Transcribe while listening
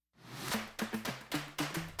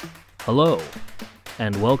Hello,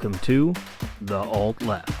 and welcome to The Alt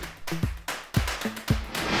Left.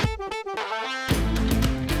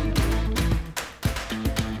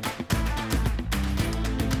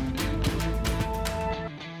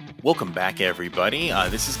 Welcome back, everybody.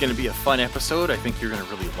 This is going to be a fun episode. I think you're going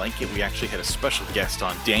to really like it. We actually had a special guest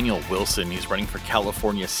on, Daniel Wilson. He's running for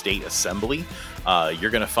California State Assembly. You're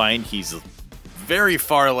going to find he's very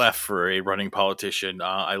far left for a running politician.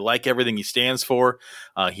 I like everything he stands for.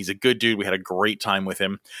 He's a good dude. We had a great time with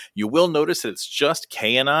him. You will notice that it's just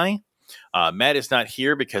Kay and I. Matt is not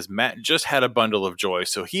here because Matt just had a bundle of joy.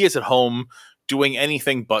 So he is at home doing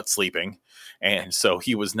anything but sleeping. And so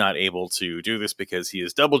he was not able to do this because he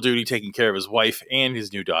is double duty taking care of his wife and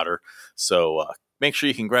his new daughter. So make sure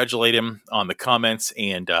you congratulate him on the comments,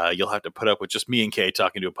 and you'll have to put up with just me and Kay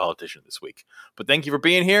talking to a politician this week. But thank you for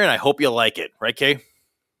being here, and I hope you like it. Right, Kay?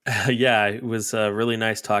 Yeah, it was really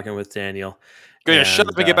nice talking with Daniel. Good. Shut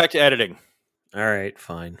up and get back to editing. All right,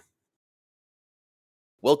 fine.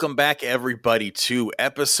 Welcome back, everybody, to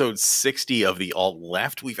episode 60 of The Alt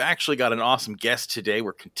Left. We've actually got an awesome guest today.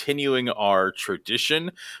 We're continuing our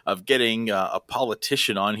tradition of getting a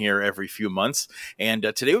politician on here every few months. And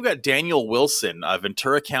today we've got Daniel Wilson,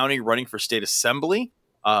 Ventura County, running for state assembly.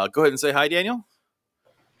 Go ahead and say hi, Daniel.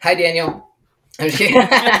 Hi, Daniel.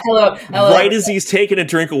 Hello. Right as he's taking a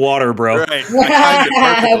drink of water, bro. Right.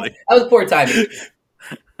 That was poor timing.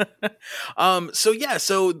 So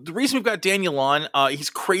the reason we've got Daniel on, he's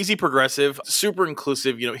crazy progressive, super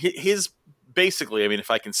inclusive. You know, his basically, I mean, if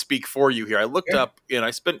I can speak for you here, I looked up and I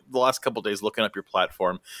spent the last couple of days looking up your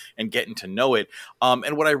platform and getting to know it.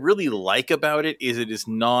 And what I really like about it is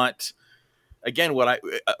not, again,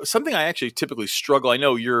 something I actually typically struggle. I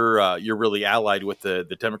know you're really allied with the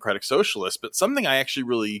Democratic Socialists, but something I actually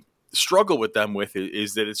really struggle with them with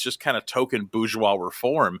is that it's just kind of token bourgeois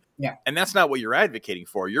reform. Yeah. And that's not what you're advocating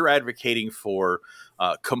for. You're advocating for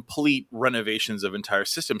complete renovations of entire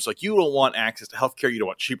systems. Like, you don't want access to healthcare. You don't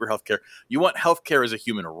want cheaper healthcare. You want healthcare as a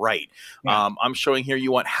human right. Yeah. I'm showing here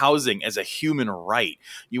you want housing as a human right.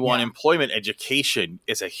 You want employment, education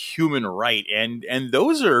as a human right. And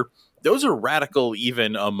those are radical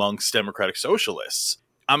even amongst Democratic Socialists.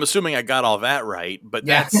 I'm assuming I got all that right, but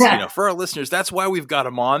that's, for our listeners, that's why we've got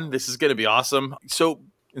him on. This is going to be awesome. So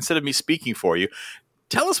instead of me speaking for you,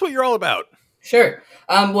 tell us what you're all about. Sure.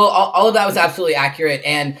 Well, all of that was absolutely accurate.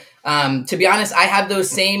 And to be honest, I have those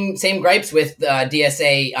same gripes with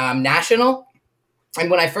DSA National. And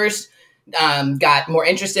when I first got more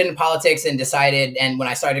interested in politics and when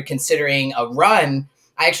I started considering a run,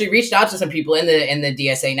 I actually reached out to some people in the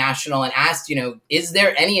DSA National and asked, is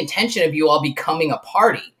there any intention of you all becoming a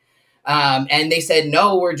party? And they said,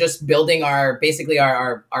 no, we're just building our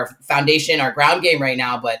foundation, our ground game right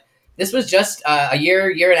now. But this was just a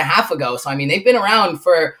year and a half ago. So, I mean, they've been around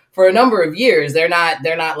for a number of years. They're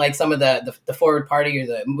not like some of the Forward Party or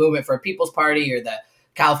the Movement for a People's Party or the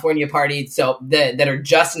California Party. So that are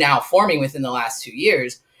just now forming within the last 2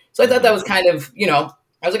 years. So I thought that was kind of,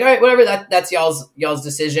 I was like, all right, whatever, that's y'all's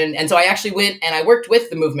decision. And so I actually went and I worked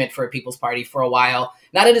with the Movement for a People's Party for a while,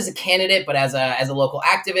 not as a candidate, but as a local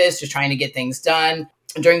activist, just trying to get things done.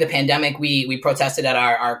 During the pandemic, we protested at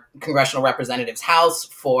our congressional representative's house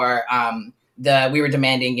for we were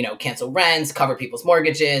demanding, cancel rents, cover people's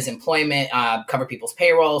mortgages, employment, cover people's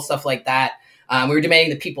payroll, stuff like that. We were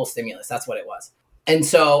demanding the people's stimulus. That's what it was. And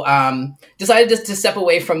so decided to step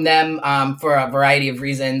away from them for a variety of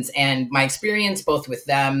reasons. And my experience both with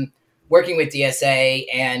them, working with DSA,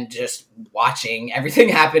 and just watching everything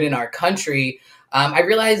happen in our country, I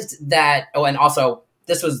realized that, and also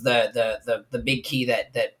this was the big key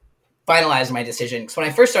that finalized my decision. Because when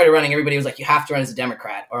I first started running, everybody was like, you have to run as a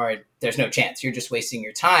Democrat or there's no chance. You're just wasting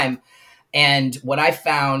your time. And what I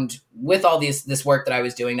found with all this work that I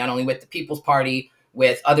was doing, not only with the People's Party,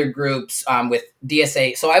 with other groups, with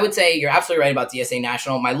DSA. So I would say you're absolutely right about DSA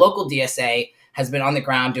National. My local DSA has been on the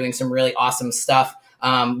ground doing some really awesome stuff.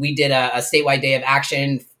 We did a statewide day of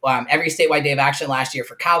action, every statewide day of action last year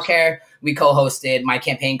for CalCare. My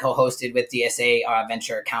campaign co-hosted with DSA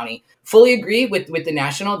Ventura County. Fully agree with the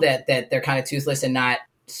National that they're kind of toothless and not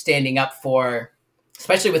standing up for,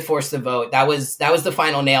 especially with Force the Vote. That was the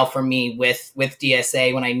final nail for me with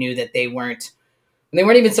DSA when I knew that they weren't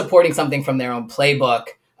even supporting something from their own playbook.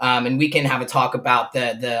 And we can have a talk about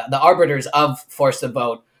the arbiters of Force the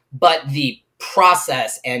Vote, but the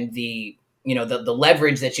process and the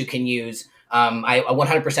leverage that you can use. I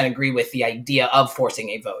 100% agree with the idea of forcing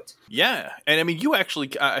a vote. Yeah. And I mean, you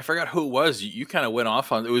actually, I forgot who it was. You kind of went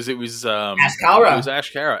off on, it was Ash Kalra. It was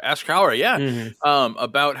Ash Kalra. Yeah. Mm-hmm.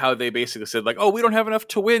 About how they basically said like, oh, we don't have enough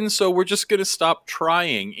to win, so we're just going to stop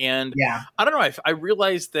trying. And I don't know. I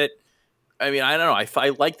realized that I mean, I don't know. I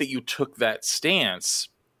like that you took that stance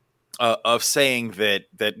of saying that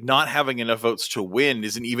not having enough votes to win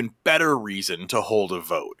is an even better reason to hold a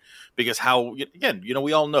vote. Because again,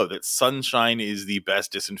 we all know that sunshine is the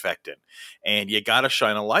best disinfectant, and you got to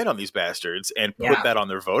shine a light on these bastards and put that on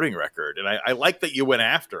their voting record. And I like that you went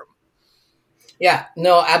after them. Yeah,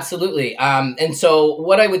 no, absolutely. And so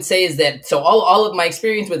what I would say is that, so all of my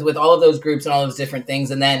experience with all of those groups and all those different things,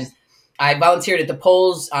 and then I volunteered at the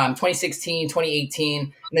polls 2016, 2018,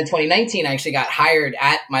 and then 2019, I actually got hired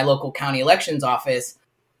at my local county elections office,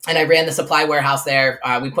 and I ran the supply warehouse there.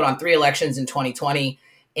 We put on 3 elections in 2020.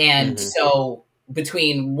 And so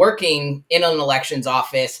between working in an elections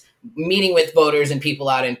office, meeting with voters and people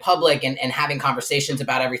out in public and having conversations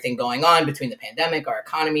about everything going on between the pandemic, our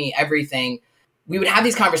economy, everything, we would have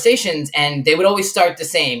these conversations and they would always start the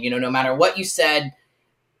same. No matter what you said,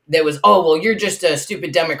 there was, oh, well, you're just a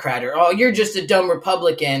stupid Democrat, or, oh, you're just a dumb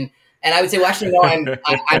Republican. And I would say, well, actually, no,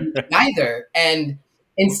 I'm neither. And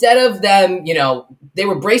instead of them, they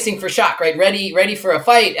were bracing for shock, right? Ready for a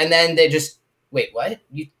fight. And then they just, wait, what?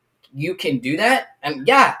 You can do that? And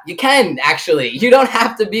yeah, you can, actually. You don't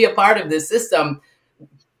have to be a part of this system,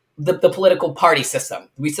 the political party system.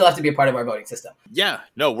 We still have to be a part of our voting system. Yeah,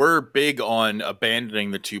 no, we're big on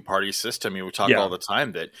abandoning the two-party system. I mean, we talk all the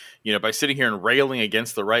time that, by sitting here and railing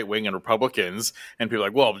against the right wing and Republicans, and people are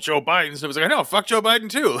like, well, Joe Biden's, and it was like, no, fuck Joe Biden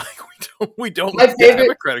too. Like, we don't. My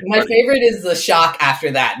favorite is the shock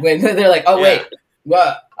after that, when they're like, oh, wait,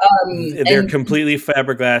 what? They're completely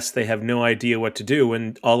flabbergasted. They have no idea what to do.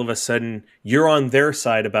 And all of a sudden, you're on their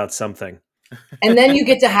side about something. And then you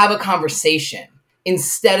get to have a conversation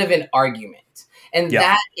instead of an argument. And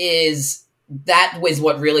that was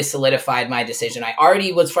what really solidified my decision. I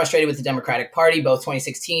already was frustrated with the Democratic Party, both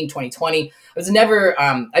 2016, 2020. I was never,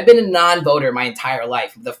 I've been a non-voter my entire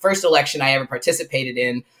life. The first election I ever participated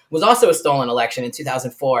in was also a stolen election in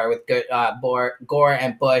 2004 with Gore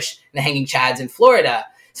and Bush and the Hanging Chads in Florida.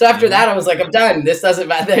 So after that, I was like, I'm done. This doesn't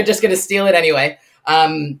matter. They're just going to steal it anyway.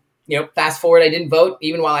 Fast forward, I didn't vote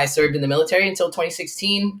even while I served in the military until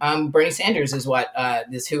 2016. Bernie Sanders is what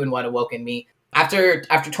this who and what awoke in me. After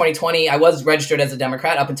 2020, I was registered as a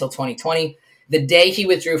Democrat up until 2020. The day he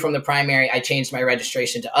withdrew from the primary, I changed my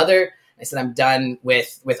registration to other. I said, I'm done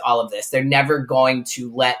with all of this. They're never going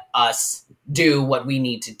to let us do what we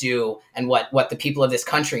need to do and what the people of this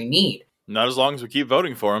country need. Not as long as we keep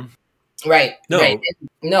voting for them. Right. No. Right.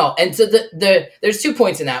 No. And so there's 2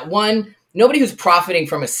 points in that. One, nobody who's profiting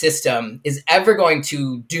from a system is ever going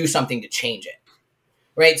to do something to change it.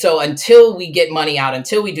 Right. So until we get money out,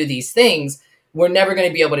 until we do these things, we're never going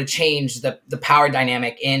to be able to change the power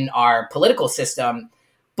dynamic in our political system.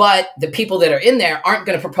 But the people that are in there aren't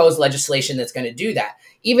going to propose legislation that's going to do that.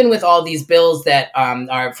 Even with all these bills that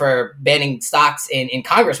are for banning stocks in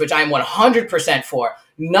Congress, which I'm 100% for,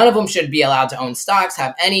 none of them should be allowed to own stocks,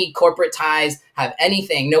 have any corporate ties, have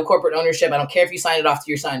anything, no corporate ownership. I don't care if you sign it off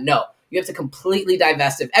to your son. No, you have to completely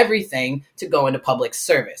divest of everything to go into public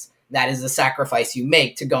service. That is the sacrifice you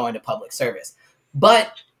make to go into public service.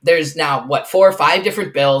 But there's now, 4 or 5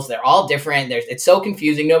 different bills. They're all different. It's so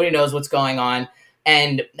confusing. Nobody knows what's going on.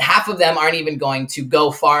 And half of them aren't even going to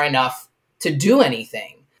go far enough to do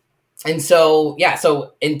anything. And so,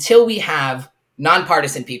 so until we have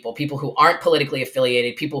nonpartisan people who aren't politically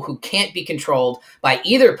affiliated, people who can't be controlled by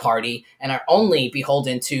either party and are only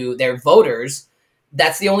beholden to their voters,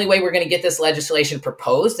 that's the only way we're going to get this legislation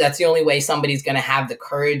proposed. That's the only way somebody's going to have the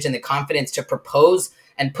courage and the confidence to propose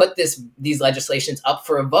and put these legislations up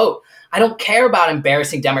for a vote. I don't care about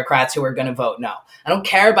embarrassing Democrats who are going to vote no. I don't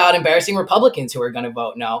care about embarrassing Republicans who are going to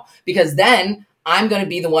vote no, because then I'm going to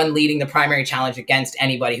be the one leading the primary challenge against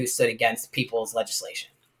anybody who stood against people's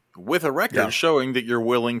legislation. With a record showing that you're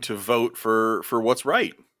willing to vote for what's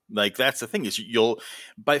right. Like, that's the thing, is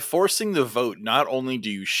by forcing the vote, not only do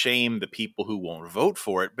you shame the people who won't vote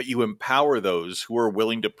for it, but you empower those who are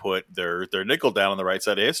willing to put their nickel down on the right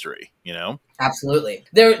side of history, Absolutely.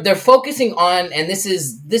 They're focusing on, and this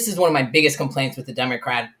is one of my biggest complaints with the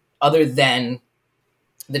Democrat, other than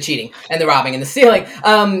the cheating and the robbing and the stealing.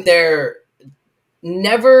 They're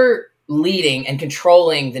never leading and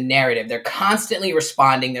controlling the narrative. They're constantly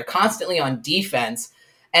responding. They're constantly on defense.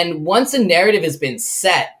 And once a narrative has been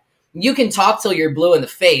set, you can talk till you're blue in the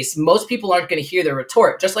face. Most people aren't going to hear the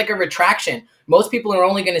retort. Just like a retraction, most people are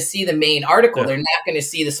only going to see the main article. Yeah. They're not going to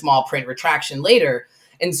see the small print retraction later.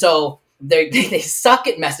 And so they suck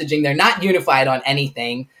at messaging. They're not unified on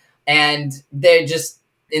anything. And they're just,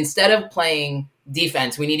 instead of playing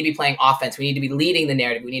defense, we need to be playing offense. We need to be leading the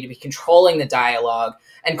narrative. We need to be controlling the dialogue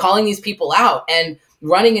and calling these people out and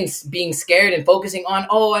running and being scared and focusing on,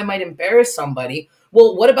 oh, I might embarrass somebody,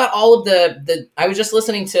 Well, what about all of the I was just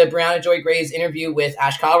listening to Brianna Joy Gray's interview with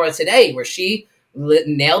Ash Kalra today, where she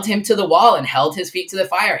nailed him to the wall and held his feet to the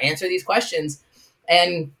fire, answer these questions.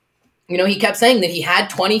 And, he kept saying that he had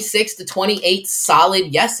 26 to 28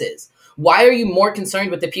 solid yeses. Why are you more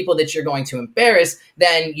concerned with the people that you're going to embarrass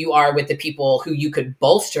than you are with the people who you could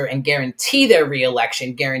bolster and guarantee their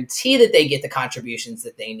reelection, guarantee that they get the contributions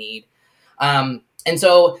that they need? And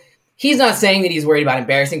so he's not saying that he's worried about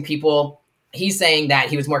embarrassing people. He's saying that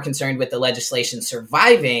he was more concerned with the legislation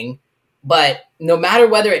surviving. But no matter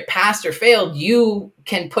whether it passed or failed, you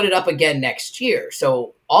can put it up again next year.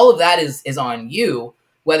 So all of that is on you,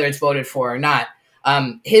 whether it's voted for or not.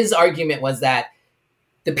 His argument was that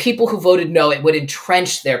the people who voted no, it would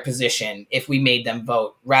entrench their position if we made them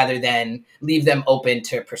vote rather than leave them open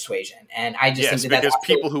to persuasion. And I just think because that's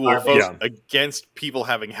people who will vote against people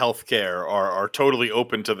having health care are totally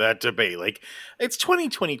open to that debate. Like, it's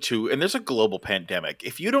 2022 and there's a global pandemic.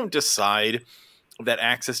 If you don't decide that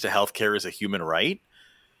access to health care is a human right,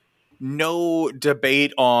 no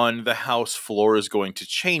debate on the House floor is going to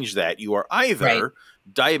change that. You are either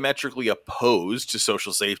diametrically opposed to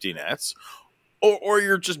social safety nets, or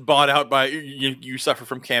you're just bought out by you suffer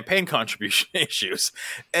from campaign contribution issues,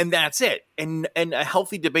 and that's it. And a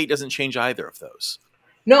healthy debate doesn't change either of those.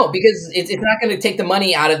 No, because it's not going to take the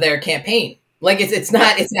money out of their campaign. Like it's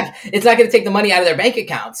not going to take the money out of their bank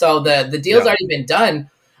account. So the deal's already been done.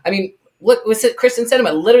 I mean, look, was it Kristen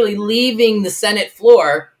Sinema literally leaving the Senate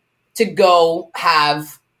floor to go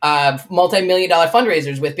have multi-million-dollar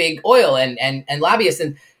fundraisers with big oil and lobbyists,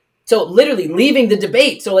 and so literally leaving the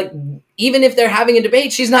debate. So like, even if they're having a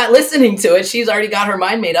debate, she's not listening to it. She's already got her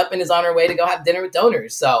mind made up and is on her way to go have dinner with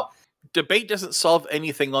donors. So debate doesn't solve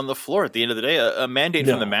anything on the floor. At the end of the day, a mandate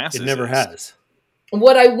from the masses. It never has.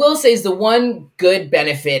 What I will say is the one good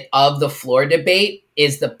benefit of the floor debate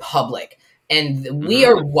is the public. And we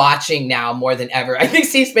are watching now more than ever. I think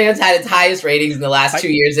C-SPAN's had its highest ratings in the last 2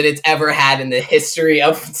 years that it's ever had in the history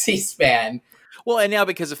of C-SPAN. Well, and now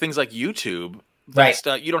because of things like YouTube,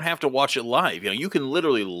 you don't have to watch it live. You can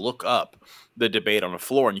literally look up the debate on the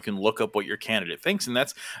floor, and you can look up what your candidate thinks, and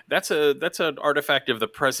that's an artifact of the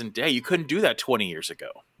present day. You couldn't do that 20 years ago.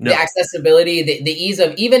 No. The accessibility, the ease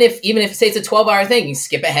of even if say it's a 12-hour thing, you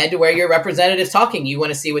skip ahead to where your representative's talking. You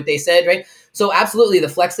want to see what they said, right? So absolutely, the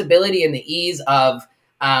flexibility and the ease of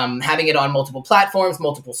having it on multiple platforms,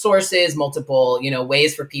 multiple sources, multiple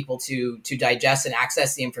ways for people to digest and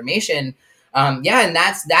access the information. And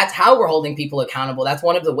that's how we're holding people accountable. That's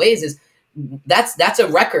one of the ways is that's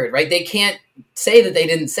a record, right? They can't say that they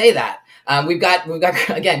didn't say that. We've got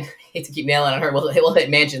again, hate to keep nailing on her. We'll hit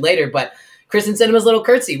Manchin later, but Kristen Sinema's little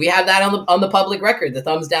curtsy, we have that on the public record, the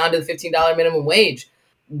thumbs down to the $15 minimum wage,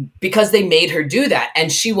 because they made her do that,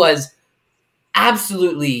 and she was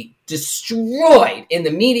absolutely destroyed in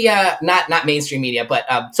the media, not mainstream media, but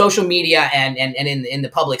social media and in the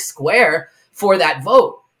public square for that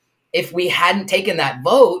vote. If we hadn't taken that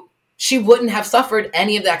vote, she wouldn't have suffered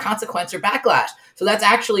any of that consequence or backlash. So that's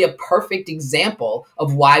actually a perfect example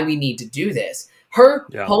of why we need to do this. Her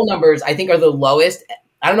poll numbers, I think, are the lowest.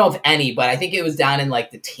 I don't know if any, but I think it was down in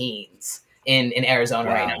like the teens in Arizona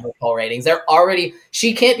right now, her poll ratings.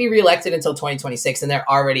 She can't be reelected until 2026, and they're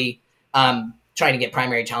already trying to get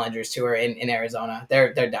primary challengers to her in Arizona.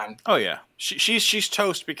 They're done. Oh yeah, she's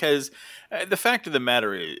toast, because the fact of the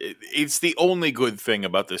matter is, it's the only good thing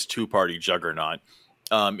about this two-party juggernaut.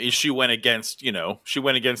 Is she went against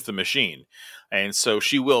the machine, and so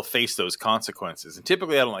she will face those consequences. And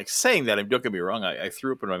typically, I don't like saying that. Don't get me wrong; I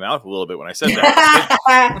threw up in my mouth a little bit when I said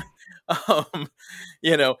that.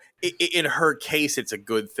 In her case, it's a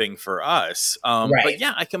good thing for us. But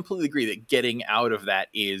yeah, I completely agree that getting out of that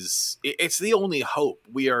it's the only hope.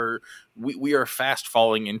 We are fast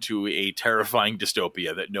falling into a terrifying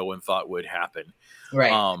dystopia that no one thought would happen.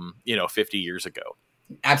 Right. 50 years ago.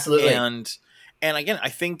 Absolutely. And again, I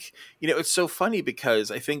think, it's so funny because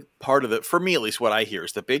I think part of for me at least, what I hear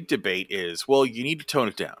is the big debate is, well, you need to tone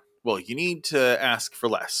it down. Well, you need to ask for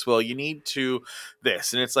less. Well, you need to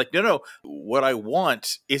this. And it's like, no, what I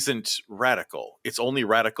want isn't radical. It's only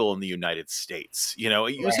radical in the United States.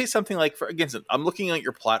 You say something like, for against, I'm looking at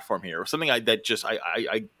your platform here, or something I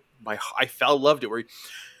loved it, where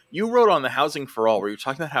you wrote on the Housing for All, where you're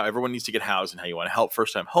talking about how everyone needs to get housed and how you want to help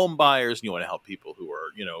first-time home buyers, and you want to help people who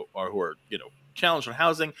are, challenged on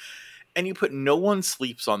housing. And you put no one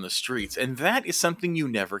sleeps on the streets. And that is something you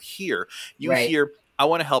never hear. You hear, I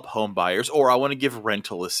want to help home buyers, or I want to give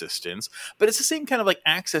rental assistance. But it's the same kind of like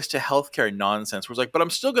access to healthcare nonsense where it's like, but I'm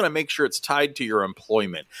still going to make sure it's tied to your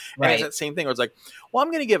employment. Right. And it's that same thing where it's like, well,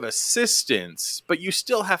 I'm going to give assistance, but you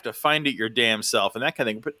still have to find it your damn self and that kind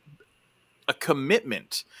of thing. But a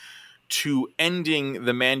commitment to ending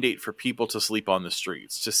the mandate for people to sleep on the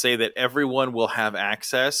streets, to say that everyone will have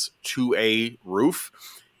access to a roof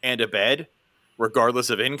and a bed, regardless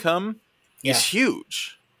of income, is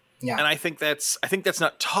huge. Yeah. And I think that's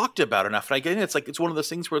not talked about enough. And I get it. It's one of those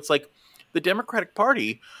things where it's like the Democratic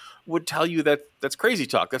Party would tell you that that's crazy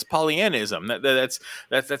talk. That's Pollyannism.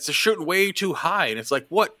 That's a shooting way too high. And it's like,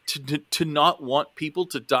 what, to not want people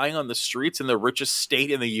to die on the streets in the richest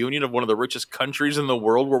state in the union of one of the richest countries in the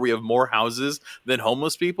world, where we have more houses than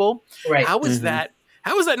homeless people? Right. How is that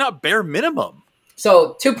not bare minimum?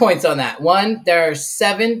 So 2 points on that. One, there are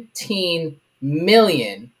 17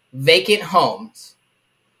 million vacant homes.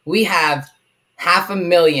 We have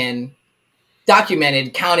 500,000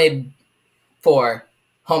 documented, counted for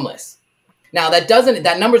homeless. Now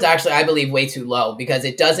that number is actually, I believe, way too low, because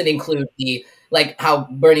it doesn't include the, like how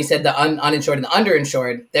Bernie said, the uninsured and the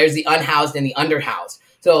underinsured. There's the unhoused and the underhoused.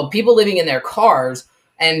 So people living in their cars,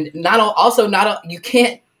 and you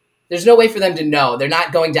can't. There's no way for them to know. They're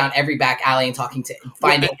not going down every back alley and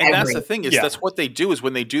finding. And that's the thing is that's what they do is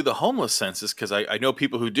when they do the homeless census. Because I know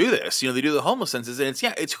people who do this. They do the homeless census, and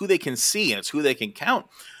it's who they can see and it's who they can count.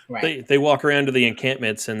 Right. They walk around to the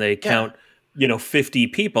encampments and they count 50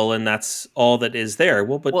 people, and that's all that is there.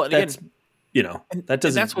 That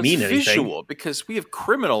doesn't mean anything. Visual, because we have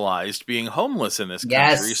criminalized being homeless in this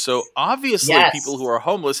country. Yes. So obviously people who are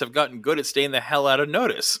homeless have gotten good at staying the hell out of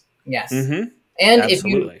notice. Yes. Mm-hmm. And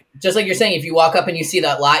Absolutely. if you, just like you're saying, if you walk up and you see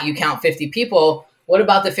that lot, you count 50 people. What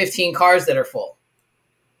about the 15 cars that are full?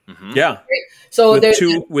 Mm-hmm. Yeah. Right? So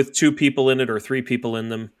with two people in it or three people in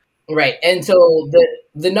them. Right. And so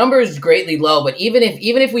the number is greatly low, but even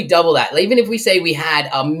if we double that, even if we say we had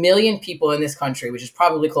 1 million people in this country, which is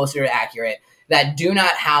probably closer to accurate, that do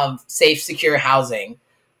not have safe, secure housing,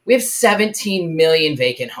 we have 17 million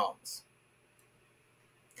vacant homes.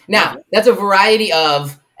 Now, that's a variety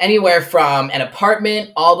of anywhere from an apartment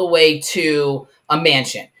all the way to a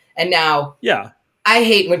mansion. And now, I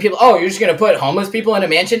hate when people, you're just going to put homeless people in a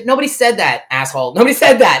mansion? Nobody said that, asshole. Nobody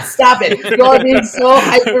said that. Stop it. You're being so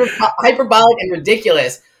hyperbolic and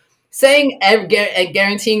ridiculous. Saying and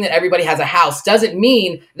guaranteeing that everybody has a house doesn't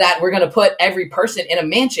mean that we're going to put every person in a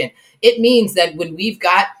mansion. It means that when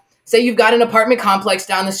say you've got an apartment complex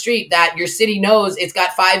down the street that your city knows it's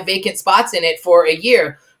got 5 vacant spots in it for a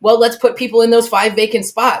year. Well, let's put people in those 5 vacant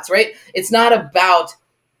spots, right? It's not about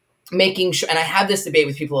making sure, and I have this debate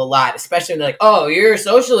with people a lot, especially when they're like, oh, you're a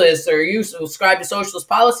socialist or you subscribe to socialist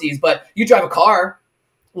policies, but you drive a car.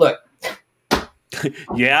 Look.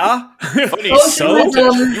 Yeah? Funny, so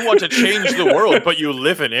you want to change the world, but you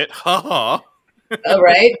live in it. Ha All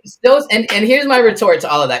right. And here's my retort to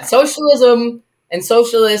all of that. Socialism and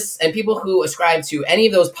socialists and people who ascribe to any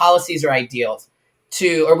of those policies or ideals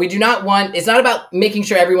we do not want, it's not about making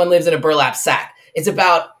sure everyone lives in a burlap sack. It's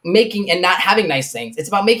about making and not having nice things. It's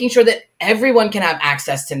about making sure that everyone can have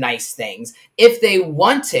access to nice things if they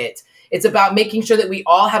want it. It's about making sure that we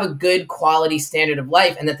all have a good quality standard of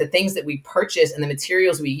life, and that the things that we purchase and the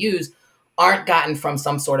materials we use aren't gotten from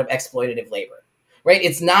some sort of exploitative labor, right?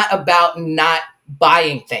 It's not about not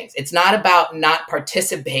buying things. It's not about not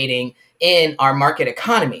participating in our market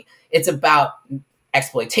economy. It's about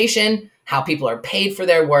exploitation, how people are paid for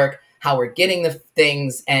their work, how we're getting the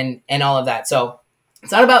things, and all of that. So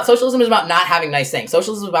it's not about, socialism is about not having nice things.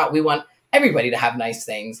 Socialism is about, we want everybody to have nice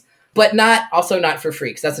things, but not for free.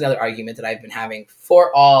 Because that's another argument that I've been having.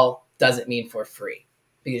 For all doesn't mean for free.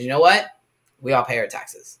 Because you know what? We all pay our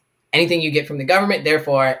taxes. Anything you get from the government,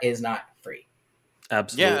 therefore, is not free.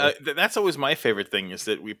 Absolutely. Yeah, that's always my favorite thing, is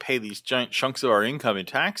that we pay these giant chunks of our income in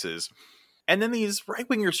taxes. And then these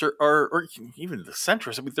right-wingers or even the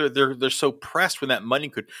centrists, I mean, they're so pressed when that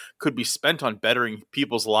money could be spent on bettering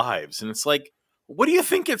people's lives. And it's like, what do you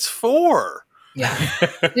think it's for? Yeah.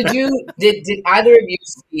 Did either of you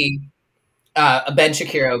see Ben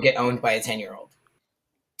Shapiro get owned by a 10-year-old?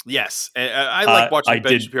 Yes. I like watching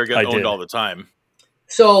Ben Shapiro get owned all the time.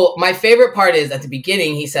 So my favorite part is at the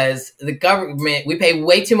beginning, he says, the government, we pay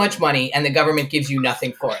way too much money and the government gives you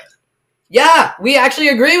nothing for it. Yeah, we actually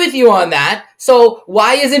agree with you on that. So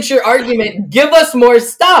why isn't your argument, give us more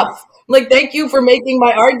stuff? Like, thank you for making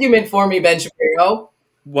my argument for me, Ben Shapiro.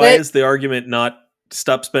 Why is the argument not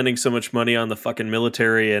stop spending so much money on the fucking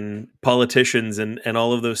military and politicians and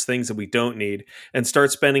all of those things that we don't need, and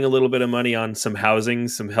start spending a little bit of money on some housing,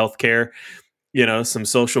 some healthcare, some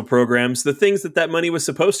social programs, the things that money was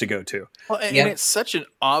supposed to go to. Well, and it's such an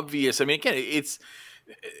obvious, I mean, again, it's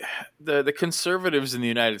the conservatives in the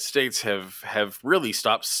United States have really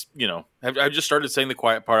stopped, I've just started saying the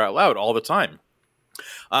quiet part out loud all the time.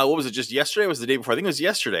 What was it? Just yesterday? Or was the day before? I think it was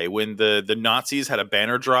yesterday when the Nazis had a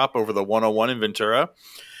banner drop over the 101 in Ventura,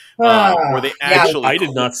 where they actually. I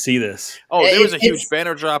did not see this. Oh, there was a huge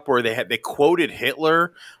banner drop where they quoted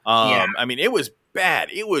Hitler. Yeah. I mean, it was bad.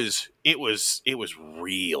 It was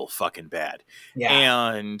real fucking bad. Yeah.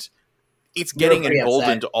 And it's getting pretty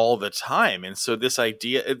emboldened all the time. And so this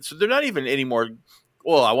idea, so they're not even anymore.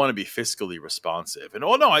 Well, I want to be fiscally responsive, and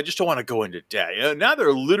oh no, I just don't want to go into debt. Now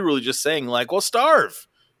they're literally just saying like, well, starve.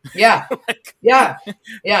 Yeah,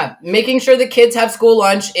 yeah. Making sure the kids have school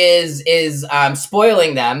lunch is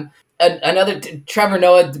spoiling them. Another Trevor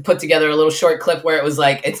Noah put together a little short clip where it was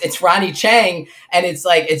like it's Ronnie Chang, and it's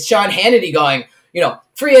like it's Sean Hannity going, you know,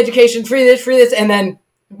 free education, free this, and then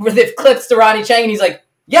with it clips to Ronnie Chang, and he's like,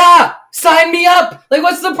 yeah, sign me up. Like,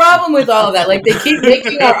 what's the problem with all of that? Like, they keep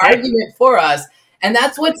making our argument for us. And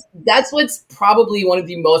that's what's probably one of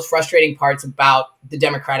the most frustrating parts about the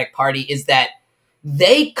Democratic Party is that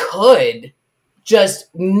they could just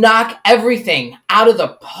knock everything out of the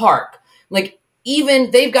park. Like,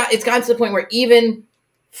 even it's gotten to the point where even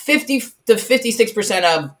 50 to 56%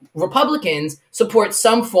 of Republicans support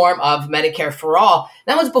some form of Medicare for all.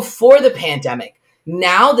 That was before the pandemic.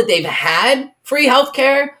 Now that they've had free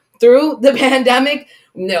healthcare through the pandemic,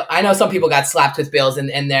 no, I know some people got slapped with bills and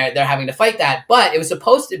they're having to fight that, but it was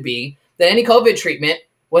supposed to be that any COVID treatment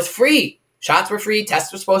was free. Shots were free,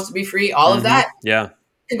 tests were supposed to be free, all of that. Yeah.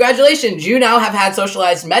 Congratulations, you now have had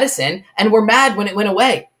socialized medicine, and we're mad when it went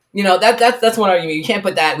away. You know, that's one argument. You can't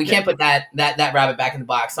put that. We can't put that rabbit back in the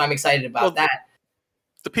box. So I'm excited about that.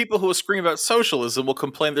 The people who will scream about socialism will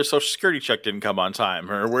complain their Social Security check didn't come on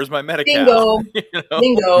time, or where's my Medi-Cal? Bingo, you know?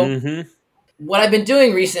 bingo. Mm-hmm. What I've been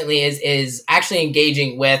doing recently is actually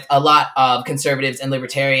engaging with a lot of conservatives and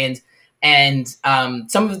libertarians, and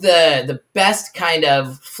some of the best kind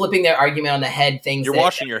of flipping their argument on the head things. You're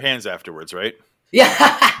washing your hands afterwards, right? Yeah.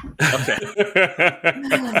 Okay.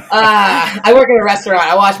 I work in a restaurant.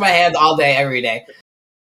 I wash my hands all day, every day.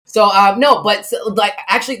 So no, but like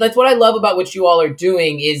actually, that's what I love about what you all are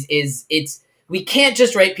doing is it's we can't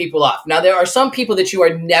just write people off. Now there are some people that you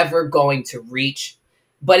are never going to reach.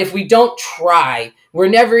 But if we don't try, we're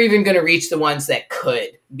never even going to reach the ones that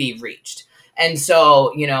could be reached. And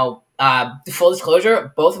so, you know, full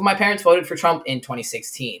disclosure, both of my parents voted for Trump in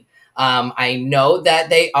 2016. I know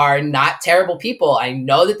that they are not terrible people. I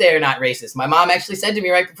know that they are not racist. My mom actually said to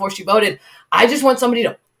me right before she voted, I just want somebody to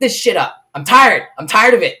fuck this shit up. I'm tired. I'm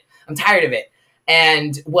tired of it.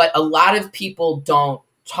 And what a lot of people don't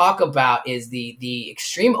talk about is the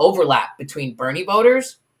extreme overlap between Bernie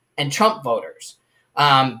voters and Trump voters.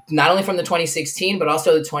 Not only from the 2016, but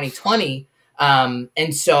also the 2020.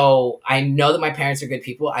 And so I know that my parents are good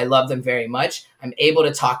people. I love them very much. I'm able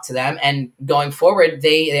to talk to them. And going forward,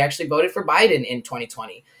 they actually voted for Biden in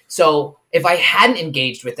 2020. So if I hadn't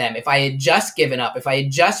engaged with them, if I had just given up, if I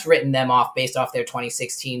had just written them off based off their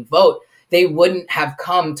 2016 vote, they wouldn't have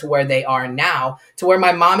come to where they are now, to where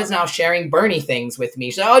my mom is now sharing Bernie things with me.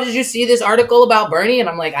 She's like, oh, did you see this article about Bernie? And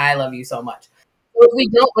I'm like, I love you so much.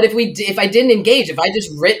 If I didn't engage, if I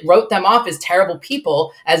just wrote them off as terrible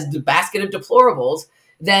people, as the basket of deplorables,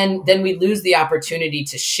 then we lose the opportunity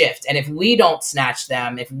to shift. And if we don't snatch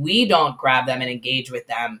them, if we don't grab them and engage with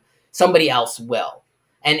them, somebody else will.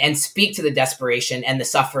 And speak to the desperation and the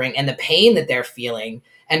suffering and the pain that they're feeling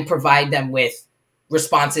and provide them with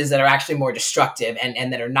responses that are actually more destructive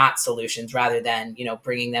and that are not solutions, rather than, you know,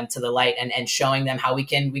 bringing them to the light and showing them how we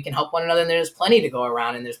can help one another. And there's plenty to go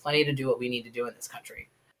around, and there's plenty to do what we need to do in this country.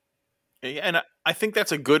 And I think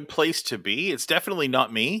that's a good place to be. It's definitely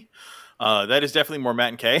not me. That is definitely more Matt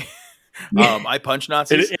and Kay. I punch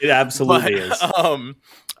Nazis. It absolutely is.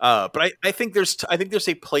 But I think there's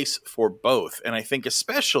a place for both, and I think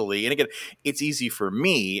especially, and again, it's easy for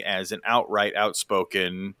me as an outright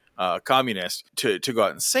outspoken communist to go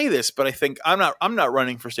out and say this, but I think I'm not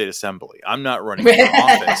running for state assembly. I'm not running for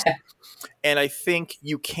office, and I think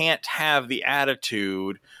you can't have the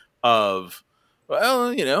attitude of,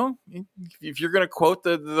 well, you know, if you're going to quote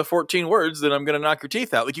the 14 words, then I'm going to knock your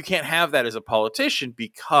teeth out. Like, you can't have that as a politician,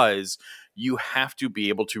 because you have to be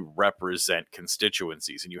able to represent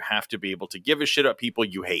constituencies, and you have to be able to give a shit about people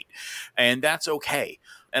you hate. And that's okay.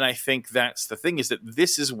 And I think that's the thing, is that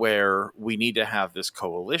this is where we need to have this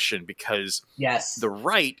coalition, because yes, the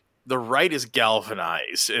right is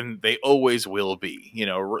galvanized, and they always will be. You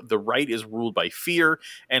know, the right is ruled by fear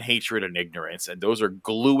and hatred and ignorance, and those are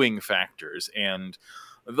gluing factors. And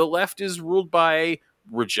the left is ruled by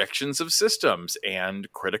rejections of systems and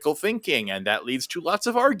critical thinking, and that leads to lots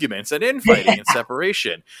of arguments and infighting and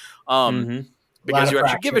separation, because you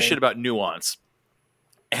actually give a shit about nuance.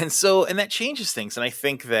 And that changes things. And I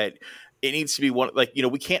think that it needs to be one, like,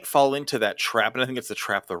 we can't fall into that trap. And I think it's the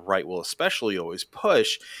trap the right will especially always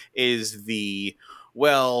push is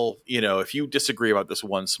well, if you disagree about this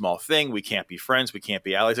one small thing, we can't be friends. We can't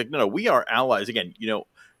be allies. Like, no, we are allies. Again,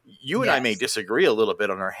 you and I may disagree a little bit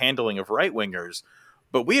on our handling of right wingers,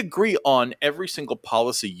 but we agree on every single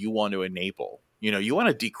policy you want to enable. You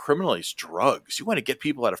want to decriminalize drugs. You want to get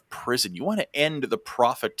people out of prison. You want to end the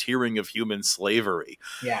profiteering of human slavery.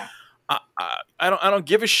 Yeah. I don't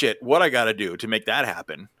give a shit what I got to do to make that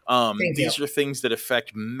happen. These are things that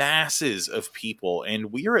affect masses of people,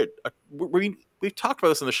 and we've talked about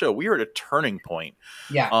this on the show. We are at a turning point.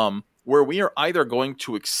 Yeah. Where we are either going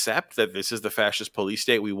to accept that this is the fascist police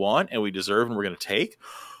state we want and we deserve and we're going to take,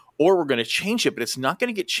 or we're going to change it, but it's not going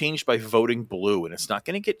to get changed by voting blue, and it's not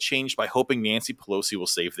going to get changed by hoping Nancy Pelosi will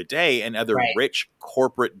save the day and other rich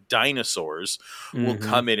corporate dinosaurs will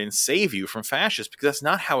come in and save you from fascists, because that's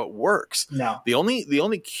not how it works. No. The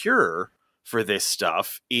only cure for this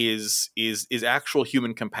stuff is actual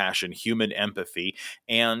human compassion, human empathy,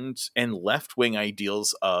 and left-wing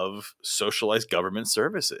ideals of socialized government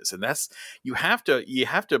services. And that's you have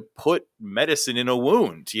to put medicine in a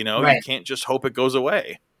wound, You can't just hope it goes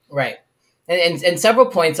away. Right. And several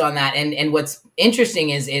points on that. And what's interesting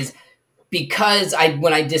is because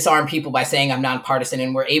when I disarm people by saying I'm nonpartisan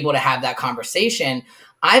and we're able to have that conversation,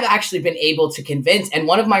 I've actually been able to convince, and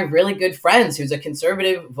one of my really good friends who's a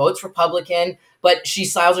conservative votes Republican, but she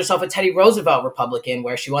styles herself a Teddy Roosevelt Republican,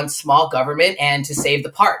 where she wants small government and to save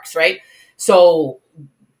the parks, right? So,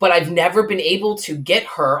 but I've never been able to get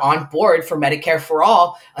her on board for Medicare for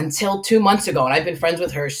All until 2 months ago. And I've been friends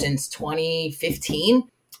with her since 2015.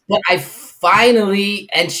 But I finally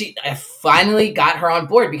got her on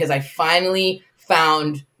board because I finally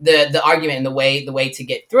found the argument and the way to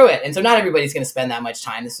get through it. And so not everybody's going to spend that much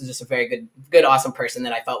time. This is just a very good, awesome person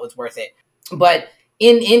that I felt was worth it. But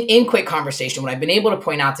in quick conversation, what I've been able to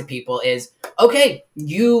point out to people is, okay,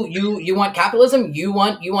 you want capitalism, you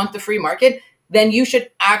want the free market, then you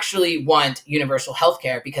should actually want universal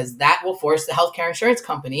healthcare, because that will force the healthcare insurance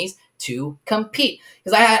companies to compete.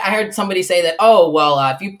 Because I heard somebody say that,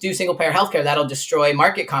 if you do single payer healthcare, that'll destroy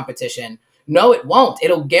market competition. No, it won't.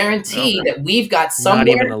 It'll guarantee that we've got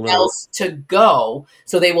somewhere else to go.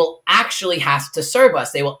 So they will actually have to serve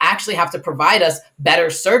us. They will actually have to provide us better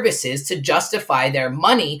services to justify their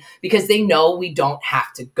money, because they know we don't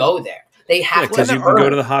have to go there. They have to because you can go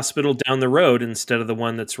to the hospital down the road instead of the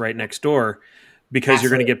one that's right next door, because you're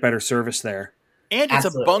going to get better service there. And it's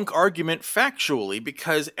a bunk argument factually,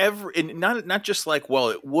 because not just like, well,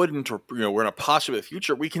 it wouldn't, or we're in a posture of the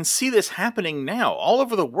future. We can see this happening now all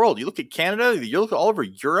over the world. You look at Canada, you look at all over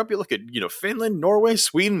Europe, you look at Finland, Norway,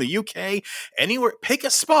 Sweden, the UK, anywhere. Pick a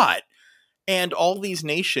spot, and all these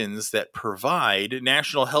nations that provide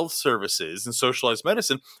national health services and socialized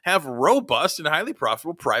medicine have robust and highly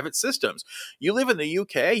profitable private systems. You live in the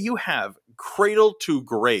UK, you have cradle to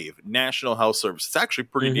grave national health service. It's actually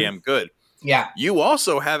pretty damn good. Yeah. You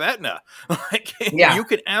also have Aetna. You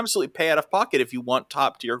can absolutely pay out of pocket if you want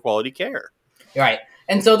top tier quality care. Right.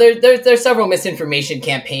 And so there's several misinformation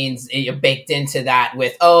campaigns baked into that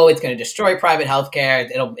with, it's going to destroy private healthcare.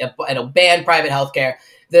 It'll ban private healthcare.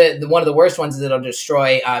 The one of the worst ones is it'll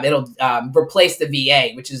replace the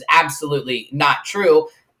VA, which is absolutely not true.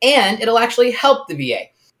 And it'll actually help the VA.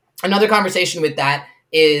 Another conversation with that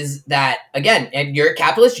is that, again, and you're a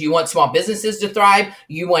capitalist, you want small businesses to thrive,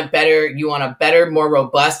 you want a better, more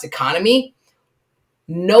robust economy.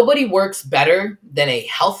 Nobody works better than a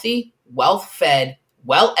healthy, well-fed,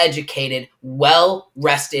 well-educated,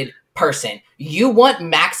 well-rested person. You want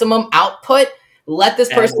maximum output? Let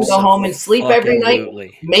this person go home and sleep every night.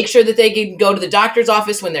 Make sure that they can go to the doctor's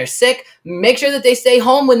office when they're sick. Make sure that they stay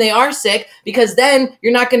home when they are sick, because then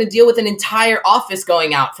you're not going to deal with an entire office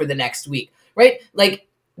going out for the next week. Right? Like,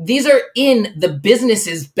 these are in the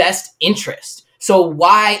business's best interest. So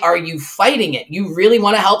why are you fighting it? You really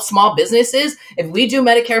want to help small businesses? If we do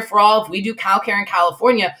Medicare for All, if we do CalCare in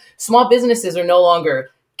California, small businesses are no longer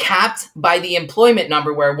capped by the employment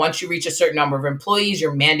number, where once you reach a certain number of employees,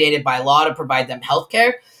 you're mandated by law to provide them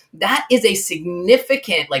healthcare. That is a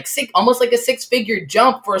significant, almost like a six-figure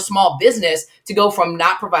jump for a small business to go from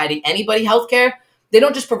not providing anybody healthcare. They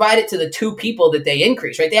don't just provide it to the 2 people that they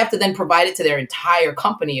increase, right? They have to then provide it to their entire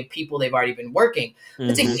company of people they've already been working.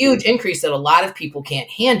 It's a huge increase that a lot of people can't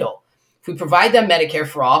handle. If we provide them Medicare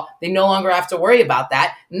for All, they no longer have to worry about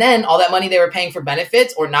that. And then all that money they were paying for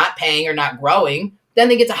benefits or not paying or not growing, then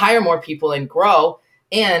they get to hire more people and grow.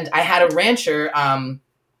 And I had a rancher,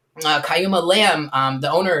 Kayuma Lamb, the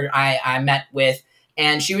owner I met with,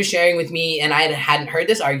 and she was sharing with me, and I hadn't heard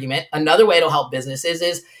this argument. Another way it'll help businesses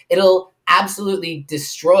is it'll absolutely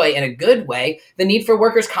destroy, in a good way, the need for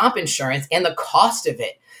workers' comp insurance and the cost of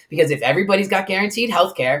it. Because if everybody's got guaranteed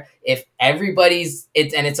health care, if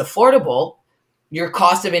it's affordable, your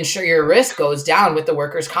cost of your risk goes down with the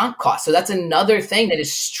workers' comp cost. So that's another thing that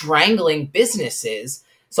is strangling businesses.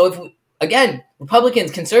 So again,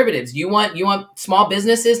 Republicans, conservatives, you want small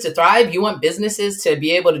businesses to thrive, you want businesses to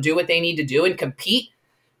be able to do what they need to do and compete,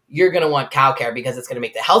 you're going to want CalCare, because it's going to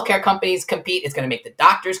make the healthcare companies compete, it's going to make the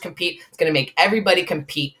doctors compete, it's going to make everybody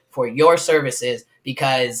compete for your services,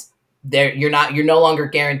 because you're no longer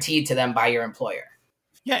guaranteed to them by your employer.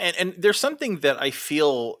 Yeah, and there's something that I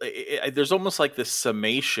feel there's almost like this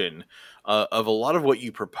summation of a lot of what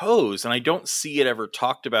you propose, and I don't see it ever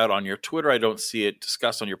talked about on your Twitter. I don't see it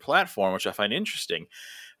discussed on your platform, which I find interesting,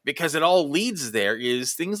 because it all leads there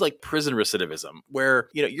is things like prison recidivism, where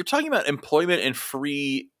you're talking about employment and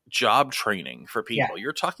free job training for people. Yeah.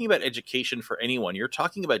 You're talking about education for anyone. You're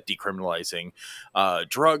talking about decriminalizing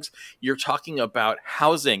drugs. You're talking about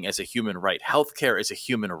housing as a human right, healthcare as a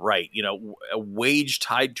human right, a wage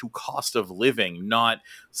tied to cost of living, not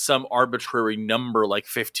some arbitrary number like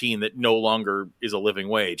 15 that no longer is a living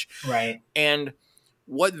wage. Right. And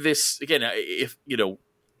what this, again, if,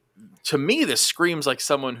 to me, this screams like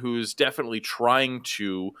someone who's definitely trying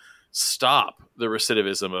to stop the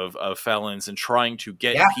recidivism of felons and trying to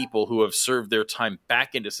get people who have served their time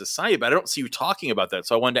back into society. But I don't see you talking about that.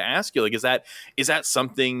 So I wanted to ask you, is that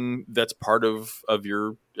something that's part of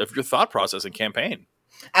your thought process and campaign?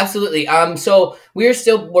 Absolutely. So we're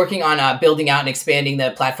still working on building out and expanding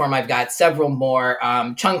the platform. I've got several more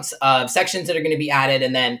chunks of sections that are going to be added.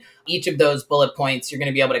 And then each of those bullet points, you're going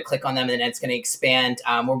to be able to click on them, and then it's going to expand.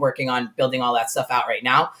 We're working on building all that stuff out right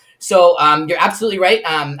now. So you're absolutely right.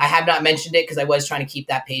 I have not mentioned it because I was trying to keep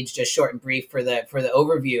that page just short and brief for the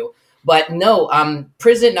overview. But no,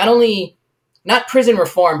 prison, not prison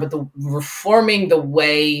reform, but the reforming the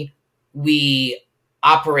way we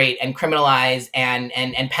operate and criminalize and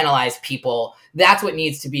penalize people. That's what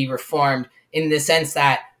needs to be reformed, in the sense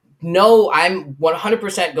that, no, I'm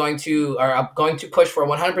 100% going to push for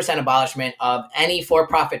 100% abolishment of any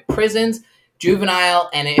for-profit prisons, juvenile,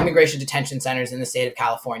 and immigration detention centers in the state of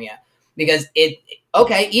California. Because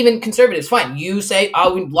even conservatives, fine. You say,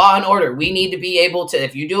 law and order. We need to be able to,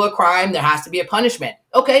 if you do a crime, there has to be a punishment.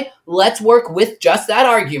 Okay, let's work with just that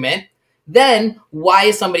argument. Then why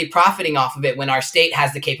is somebody profiting off of it when our state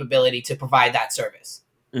has the capability to provide that service?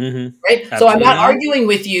 Mm-hmm. Right. Absolutely. So I'm not arguing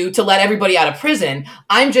with you to let everybody out of prison.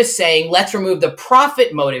 I'm just saying, let's remove the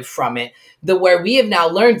profit motive from it, where we have now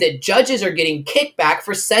learned that judges are getting kickback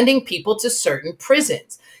for sending people to certain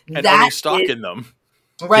prisons. And only stocking them.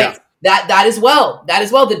 Right. Yeah. That as well.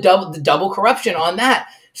 The double corruption on that.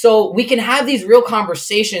 So we can have these real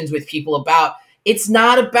conversations with people about, it's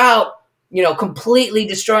not about, completely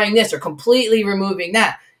destroying this or completely removing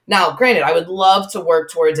that. Now, granted, I would love to work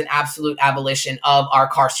towards an absolute abolition of our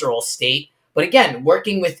carceral state. But again,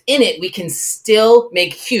 working within it, we can still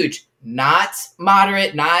make huge, not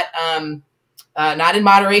moderate, not in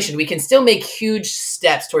moderation. We can still make huge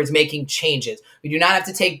steps towards making changes. We do not have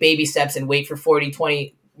to take baby steps and wait for 40,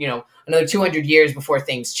 20, another 200 years before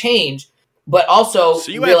things change. But also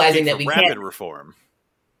realizing that we can't. Rapid reform.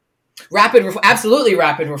 Absolutely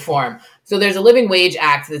rapid reform. So there's a Living Wage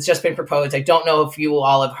Act that's just been proposed. I don't know if you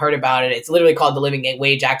all have heard about it. It's literally called the Living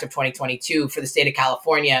Wage Act of 2022 for the state of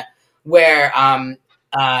California, where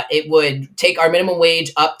it would take our minimum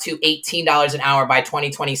wage up to $18 an hour by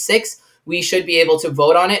 2026. We should be able to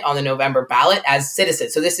vote on it on the November ballot as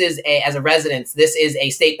citizens. So this is as a residents, this is a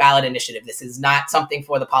state ballot initiative. This is not something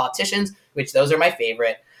for the politicians, which those are my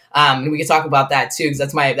favorite. And we can talk about that too, because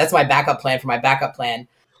that's my backup plan for my backup plan.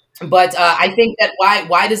 But I think that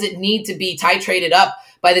why does it need to be titrated up?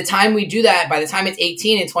 By the time we do that, by the time it's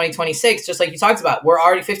 18 in 2026, just like you talked about,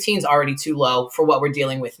 15 is already too low for what we're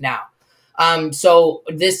dealing with now. So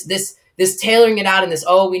this tailoring it out and this,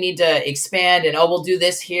 we need to expand and we'll do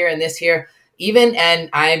this here and this here. And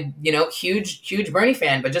I'm, huge Bernie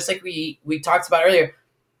fan, but just like we talked about earlier,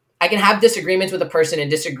 I can have disagreements with a person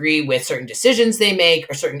and disagree with certain decisions they make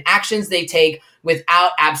or certain actions they take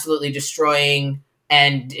without absolutely destroying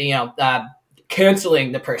and,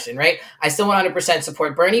 canceling the person, right? I still 100%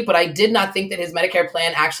 support Bernie, but I did not think that his Medicare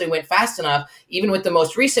plan actually went fast enough, even with the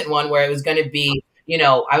most recent one where it was going to be,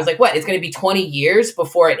 I was like, what? It's going to be 20 years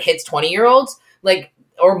before it hits 20-year-olds,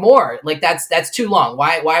 or more. That's too long.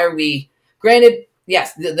 Why are we, granted,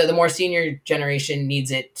 yes, the more senior generation needs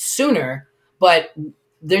it sooner, but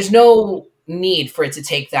there's no need for it to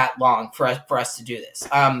take that long for us to do this.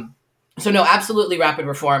 So no, absolutely rapid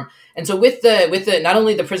reform. And so with the not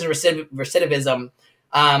only the prison recidivism,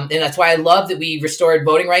 And that's why I love that we restored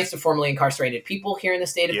voting rights to formerly incarcerated people here in the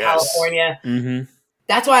state of California. Mm-hmm.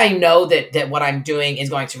 That's why I know that what I'm doing is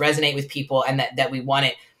going to resonate with people and that we want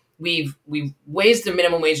it. We've raised the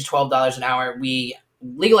minimum wage to $12 an hour. We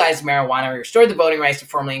legalized marijuana. We restored the voting rights to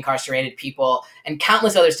formerly incarcerated people and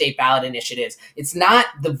countless other state ballot initiatives. It's not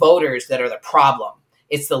the voters that are the problem.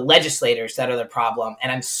 It's the legislators that are the problem.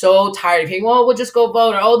 And I'm so tired of hearing, oh, we'll just go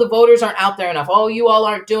vote. Or, oh, the voters aren't out there enough. Oh, you all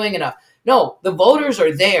aren't doing enough. No, the voters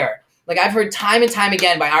are there. Like I've heard time and time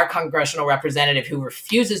again by our congressional representative who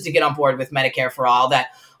refuses to get on board with Medicare for All that,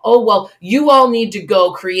 oh, well, you all need to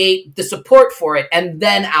go create the support for it and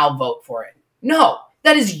then I'll vote for it. No,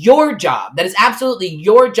 that is your job. That is absolutely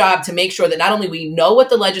your job to make sure that not only we know what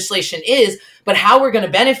the legislation is, but how we're going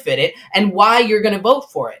to benefit it and why you're going to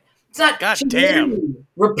vote for it. It's not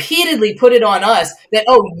repeatedly put it on us that,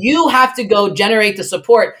 oh, you have to go generate the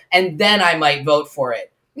support and then I might vote for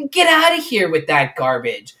it. Get out of here with that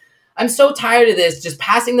garbage. I'm so tired of this, just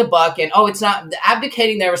passing the buck and, oh, it's not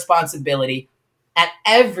abdicating their responsibility at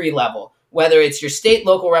every level, whether it's your state,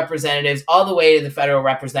 local representatives, all the way to the federal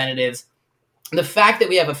representatives. The fact that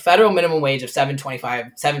we have a federal minimum wage of $7.25,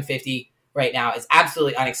 $7.50 right now is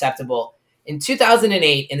absolutely unacceptable. In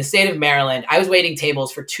 2008, in the state of Maryland, I was waiting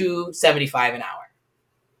tables for $2.75 an hour.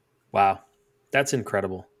 Wow. That's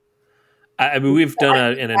incredible. I mean, we've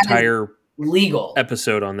done an entire legal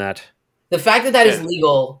episode on that. The fact that is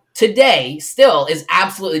legal today still is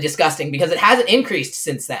absolutely disgusting because it hasn't increased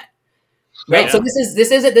since then. Right. Yeah. So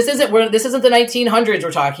this isn't the 1900s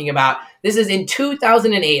we're talking about. This is in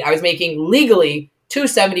 2008. I was making legally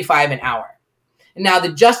 $2.75 an hour. And now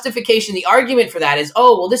the justification, the argument for that is,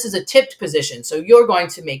 oh, well, this is a tipped position, so you're going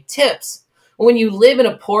to make tips. Well, when you live in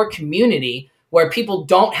a poor community where people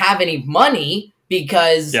don't have any money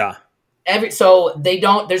because there's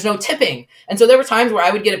no tipping. And so there were times where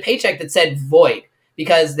I would get a paycheck that said void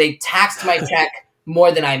because they taxed my check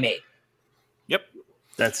more than I made. Yep.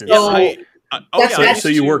 That's insane. So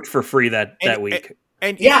you worked for free that week.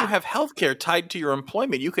 And if you have healthcare tied to your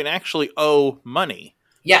employment, you can actually owe money.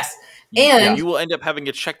 Yes. And you will end up having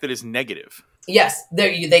a check that is negative. Yes,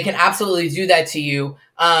 they can absolutely do that to you.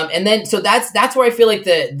 And then so that's where I feel like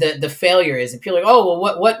the failure is. And people are like, oh,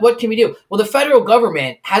 well, what can we do? Well, the federal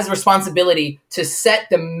government has a responsibility to set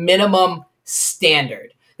the minimum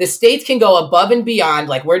standard. The states can go above and beyond,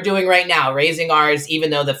 like we're doing right now, raising ours, even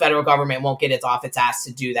though the federal government won't get off its ass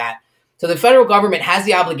to do that. So the federal government has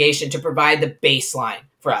the obligation to provide the baseline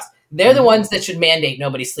for us. They're the ones that should mandate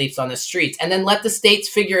nobody sleeps on the streets and then let the states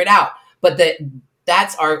figure it out. But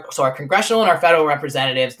that's our congressional and our federal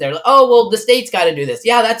representatives. They're like, oh, well, the state's got to do this.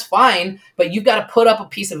 Yeah, that's fine. But you've got to put up a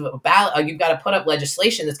piece of a ballot. You've got to put up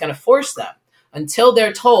legislation that's going to force them until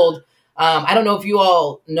they're told. I don't know if you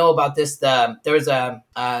all know about this. There was a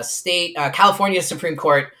state, California Supreme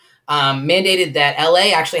Court mandated that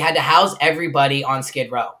LA actually had to house everybody on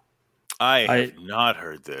Skid Row. I have not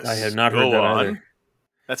heard this. I have not heard that either.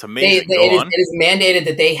 That's amazing. It is mandated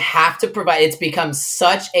that they have to provide. It's become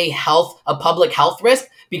such a public health risk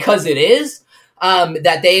because it is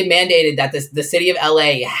that they mandated that the city of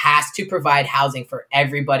LA has to provide housing for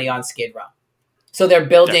everybody on Skid Row. So they're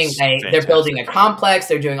building a complex.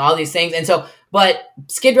 They're doing all these things, and so but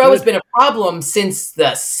Skid Row has been a problem since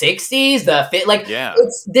the 60s.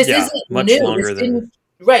 This isn't much new. Longer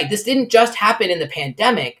This didn't just happen in the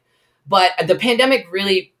pandemic, but the pandemic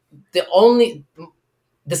really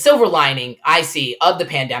the silver lining I see of the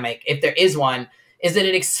pandemic, if there is one, is that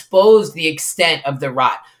it exposed the extent of the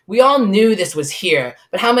rot. We all knew this was here,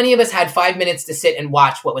 but how many of us had 5 minutes to sit and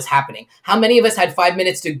watch what was happening? How many of us had 5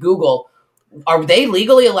 minutes to Google, are they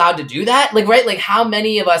legally allowed to do that? How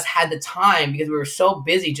many of us had the time because we were so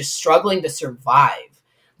busy just struggling to survive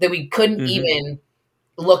that we couldn't even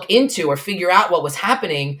look into or figure out what was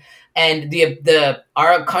happening? And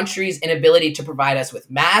our country's inability to provide us with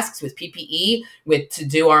masks, with PPE, to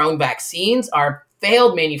do our own vaccines, our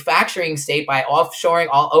failed manufacturing state by offshoring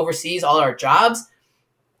overseas all our jobs,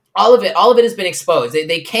 all of it has been exposed.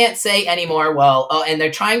 They can't say anymore, and they're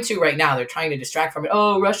trying to right now. They're trying to distract from it.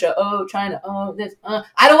 Oh, Russia. Oh, China. Oh, this.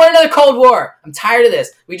 I don't want another Cold War. I'm tired of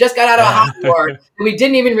this. We just got out of a hot war that we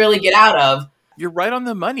didn't even really get out of. You're right on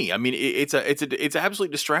the money. I mean, it's an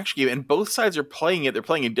absolute distraction game, and both sides are playing it. They're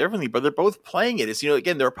playing it differently, but they're both playing it. It's,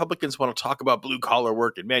 again, the Republicans want to talk about blue collar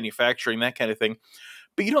work and manufacturing, that kind of thing,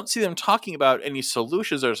 but you don't see them talking about any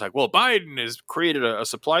solutions. They're just like, well, Biden has created a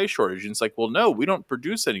supply shortage, and it's like, well, no, we don't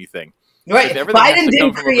produce anything. Right, Biden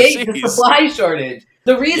didn't create the supply shortage.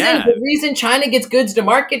 The reason China gets goods to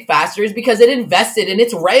market faster is because it invested in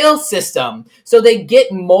its rail system. So they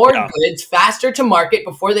get more goods faster to market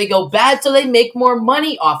before they go bad, so they make more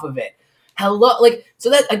money off of it. Hello, like, so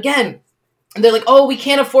that again, and they're like, oh, we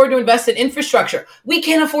can't afford to invest in infrastructure. We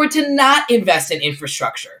can't afford to not invest in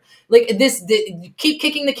infrastructure. Like keep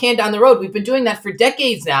kicking the can down the road. We've been doing that for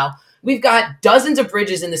decades now. We've got dozens of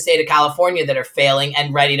bridges in the state of California that are failing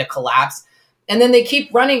and ready to collapse. And then they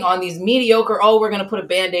keep running on these mediocre, oh, we're going to put a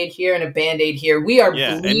Band-Aid here and a Band-Aid here. We are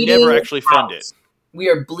bleeding and never actually fund it. We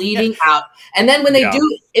are bleeding out. And then when they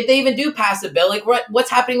do, if they even do pass a bill, like what's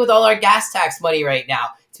happening with all our gas tax money right now?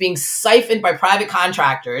 It's being siphoned by private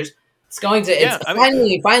contractors. It's going to,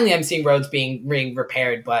 finally I'm seeing roads being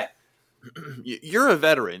repaired, but. You're a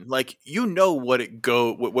veteran. Like, you know what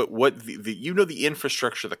the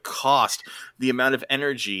infrastructure, the cost, the amount of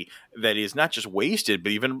energy that is not just wasted,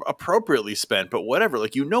 but even appropriately spent, but whatever.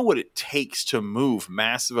 Like, you know what it takes to move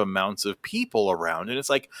massive amounts of people around. And it's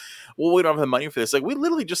like, well, we don't have the money for this. Like, we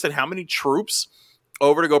literally just said how many troops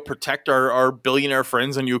over to go protect our billionaire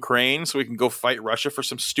friends in Ukraine so we can go fight Russia for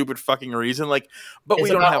some stupid fucking reason. Like, but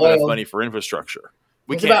we don't have enough money for infrastructure.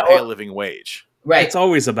 We can't pay a living wage. Right. It's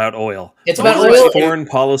always about oil. It's about oil. Foreign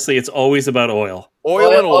policy. It's always about oil.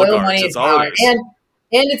 Oil and oligarchs. Money is power.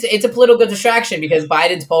 And it's a political distraction because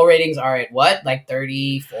Biden's poll ratings are at what, like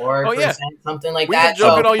 34%, something like that. We've been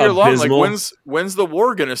jumping all year long. Like, when's the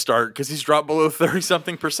war going to start? Because he's dropped below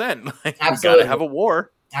 30-something%. Like, we got to have a war.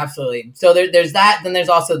 Absolutely. So there's that. Then there's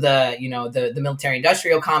also the military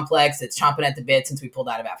industrial complex that's chomping at the bit since we pulled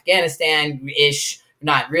out of Afghanistan-ish.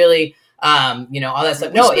 Not really. All that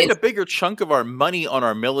stuff. We spend a bigger chunk of our money on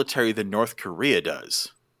our military than North Korea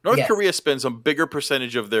does. North Korea spends a bigger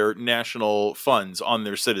percentage of their national funds on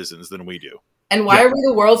their citizens than we do. And why are we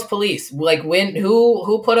the world's police? Like,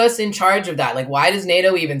 who put us in charge of that? Like, why does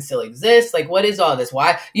NATO even still exist? Like, what is all this?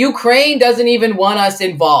 Why Ukraine doesn't even want us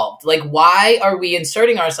involved? Like, why are we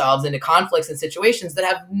inserting ourselves into conflicts and situations that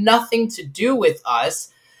have nothing to do with us?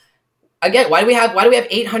 Again, why do we have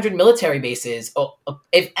 800 military bases? Oh,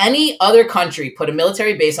 if any other country put a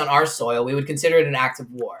military base on our soil, we would consider it an act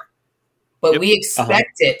of war. But we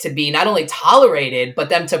expect it to be not only tolerated, but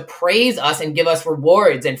them to praise us and give us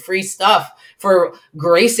rewards and free stuff for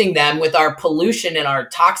gracing them with our pollution and our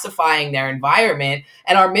toxifying their environment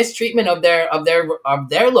and our mistreatment of their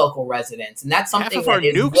local residents. And that's something half of our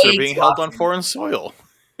nukes are being held on foreign soil.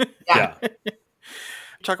 Yeah.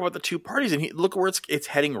 Talk about the two parties, and look where it's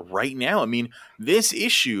heading right now. I mean, this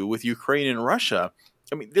issue with Ukraine and Russia,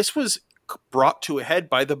 I mean, this was brought to a head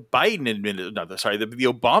by the the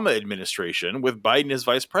Obama administration with Biden as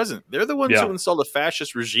vice president. They're the ones who installed a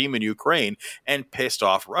fascist regime in Ukraine and pissed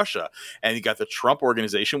off Russia. And you got the Trump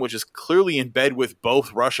organization, which is clearly in bed with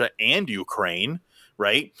both Russia and Ukraine.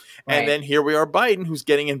 Right. And then here we are, Biden, who's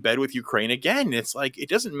getting in bed with Ukraine again. It's like, it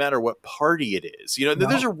doesn't matter what party it is.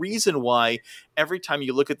 There's a reason why every time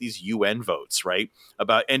you look at these UN votes, right,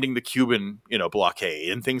 about ending the Cuban,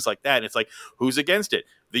 blockade and things like that, and it's like, who's against it?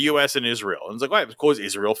 The U.S. and Israel. And it's like, why? Because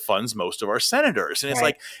Israel funds most of our senators. And it's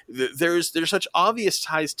like, there's such obvious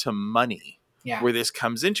ties to money where this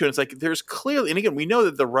comes into. And it's like, there's clearly, and again, we know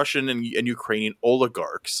that the Russian and Ukrainian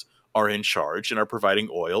oligarchs are in charge and are providing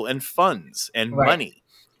oil and funds and money.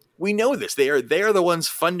 We know this. They are the ones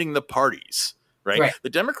funding the parties, right? The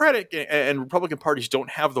Democratic and Republican parties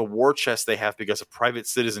don't have the war chest they have because of private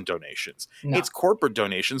citizen donations. No. It's corporate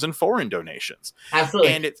donations and foreign donations.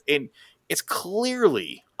 Absolutely. And it's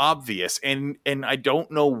clearly obvious. And I don't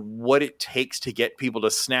know what it takes to get people to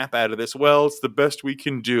snap out of this. Well, it's the best we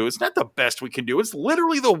can do. It's not the best we can do. It's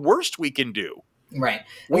literally the worst we can do. Right.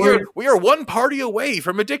 We are one party away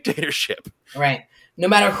from a dictatorship. Right. No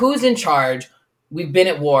matter who's in charge, we've been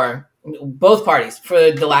at war, both parties,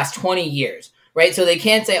 for the last 20 years. Right. So they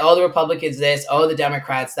can't say, oh, the Republicans this, oh, the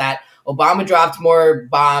Democrats that. Obama dropped more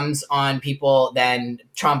bombs on people than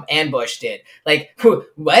Trump and Bush did. Like,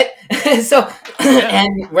 what?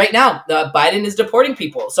 And right now, Biden is deporting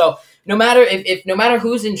people. So no matter no matter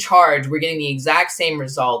who's in charge, we're getting the exact same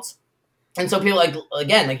results. And so people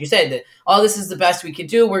like you said, that, oh, this is the best we could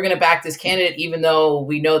do. We're going to back this candidate, even though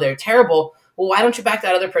we know they're terrible. Well, why don't you back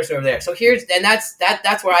that other person over there? So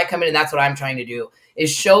that's where I come in. And that's what I'm trying to do, is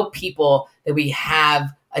show people that we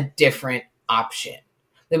have a different option,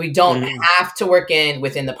 that we don't have to work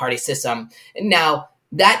within the party system. Now,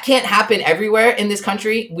 that can't happen everywhere in this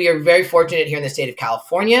country. We are very fortunate here in the state of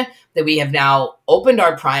California that we have now opened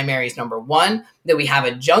our primaries, number one, that we have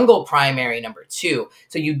a jungle primary, number two.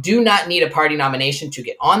 So you do not need a party nomination to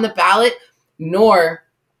get on the ballot, nor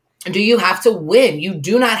do you have to win? You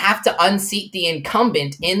do not have to unseat the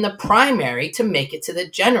incumbent in the primary to make it to the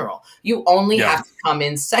general. You only have to come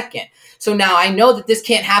in second. So now I know that this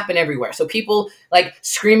can't happen everywhere. So people like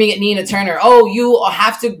screaming at Nina Turner, oh,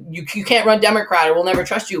 you can't run Democrat or we'll never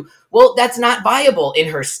trust you. Well, that's not viable in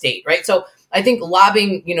her state, right? So I think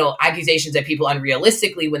lobbing, accusations at people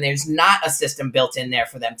unrealistically when there's not a system built in there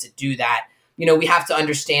for them to do that. We have to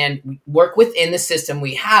understand, work within the system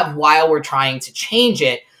we have while we're trying to change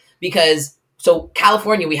it. Because so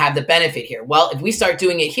California, we have the benefit here. Well, if we start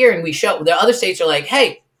doing it here and we show the other states are like,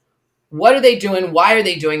 hey, what are they doing? Why are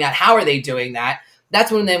they doing that? How are they doing that?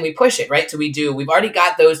 That's when then we push it, right? So we've already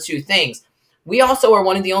got those two things. We also are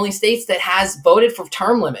one of the only states that has voted for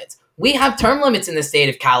term limits. We have term limits in the state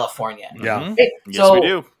of California. Yeah. Right? Yes, we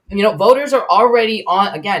do. Voters are already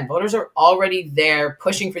voters are already there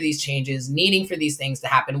pushing for these changes, needing for these things to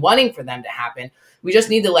happen, wanting for them to happen. We just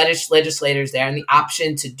need the legislators there and the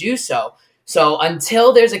option to do so. So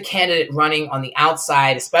until there's a candidate running on the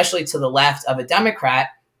outside, especially to the left of a Democrat,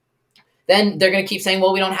 then they're going to keep saying,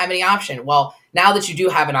 well, we don't have any option. Well, now that you do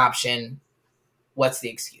have an option, what's the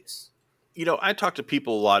excuse? I talk to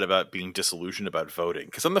people a lot about being disillusioned about voting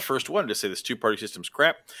because I'm the first one to say this two-party system's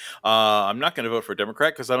crap. I'm not going to vote for a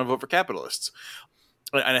Democrat because I don't vote for capitalists.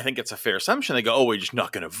 And I think it's a fair assumption. They go, oh, we're just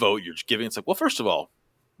not going to vote. You're just giving. It's like, well, first of all,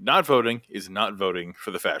 not voting is not voting for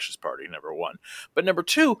the fascist party, number one. But number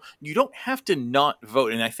two, you don't have to not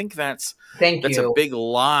vote. And I think that's a big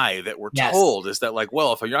lie that we're told is that like,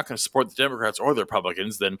 well, if you're not going to support the Democrats or the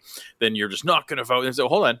Republicans, then you're just not going to vote. And so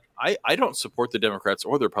hold on, I don't support the Democrats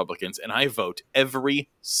or the Republicans, and I vote every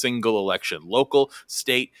single election, local,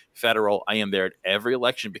 state, federal. I am there at every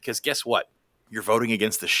election because guess what? You're voting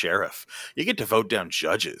against the sheriff. You get to vote down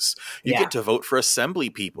judges. You get to vote for assembly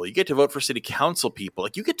people. You get to vote for city council people.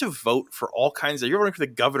 Like you get to vote for all kinds of. You're voting for the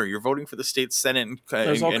governor. You're voting for the state senate.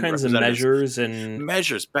 There's all kinds of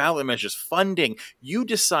measures, ballot measures, funding. You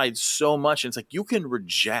decide so much, and it's like you can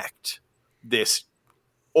reject this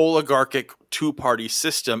oligarchic two-party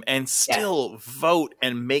system and still vote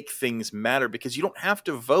and make things matter because you don't have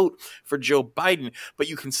to vote for Joe Biden, but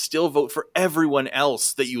you can still vote for everyone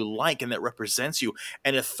else that you like and that represents you.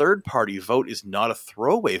 And a third-party vote is not a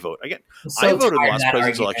throwaway vote. Again, I voted in the last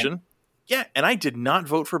presidential election. Yeah, and I did not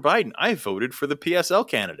vote for Biden. I voted for the PSL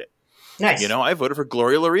candidate. Nice. I voted for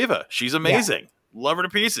Gloria LaRiva. She's amazing. Love her to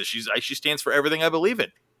pieces. She stands for everything I believe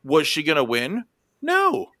in. Was she going to win?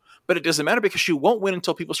 No. But it doesn't matter because she won't win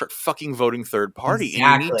until people start fucking voting third party. Exactly.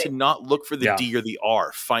 And you need to not look for the D or the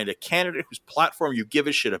R. Find a candidate whose platform you give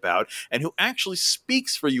a shit about and who actually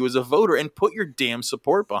speaks for you as a voter and put your damn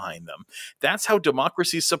support behind them. That's how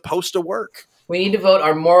democracy is supposed to work. We need to vote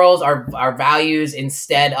our morals, our values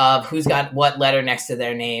instead of who's got what letter next to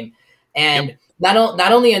their name. And not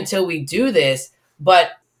only until we do this,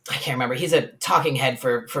 but I can't remember. He's a talking head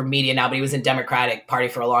for media now, but he was in Democratic Party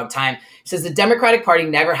for a long time. He says the Democratic Party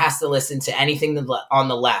never has to listen to anything on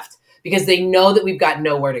the left because they know that we've got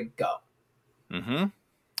nowhere to go. Mm-hmm.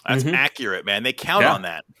 That's accurate, man. They count on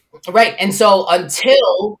that. Right. And so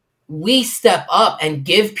until we step up and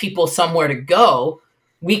give people somewhere to go,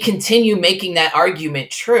 we continue making that argument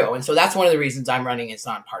true. And so that's one of the reasons I'm running as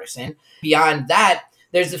nonpartisan. Beyond that,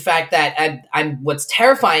 there's the fact that what's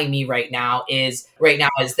terrifying me right now is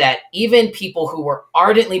that even people who were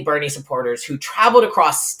ardently Bernie supporters who traveled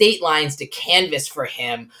across state lines to canvass for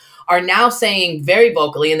him are now saying very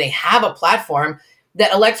vocally, and they have a platform,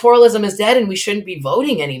 that electoralism is dead and we shouldn't be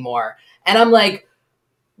voting anymore. And I'm like,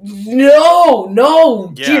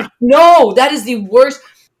 no, dude, no, that is the worst.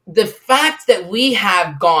 The fact that we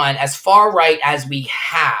have gone as far right as we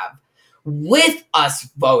have with us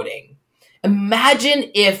voting, imagine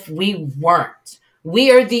if we weren't. We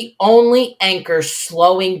are the only anchor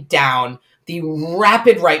slowing down the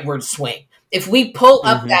rapid rightward swing. If we pull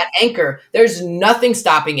up that anchor, there's nothing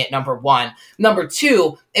stopping it, number one. Number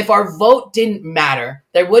two, if our vote didn't matter,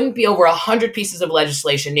 there wouldn't be over 100 pieces of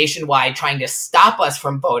legislation nationwide trying to stop us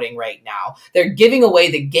from voting right now. They're giving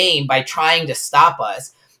away the game by trying to stop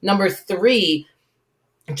us. Number three,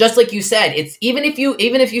 just like you said, it's even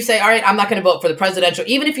if you say, all right, I'm not going to vote for the presidential,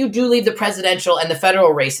 even if you do leave the presidential and the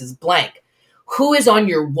federal races blank, who is on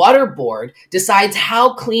your water board decides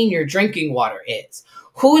how clean your drinking water is.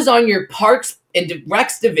 Who is on your parks and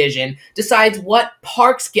recs division decides what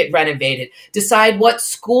parks get renovated, decide what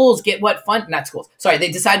schools get what fund, not schools. Sorry,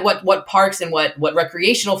 they decide what parks and what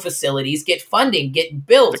recreational facilities get funding, get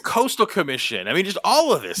built. The Coastal Commission. I mean, just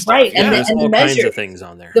all of this stuff. Right. Yeah, And there's all kinds of things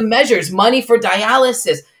on there. The measures, money for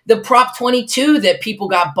dialysis, the Prop 22 that people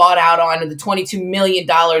got bought out on, and the $22 million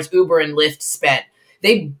Uber and Lyft spent.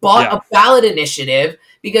 They bought a ballot initiative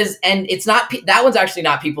because, and it's not, that one's actually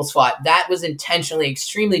not people's fault. That was intentionally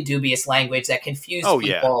extremely dubious language that confused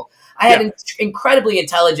people. I had incredibly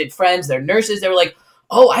intelligent friends, they're nurses. They were like,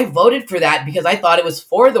 oh, I voted for that because I thought it was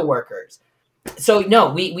for the workers. So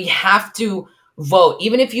no, we have to vote.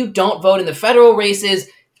 Even if you don't vote in the federal races,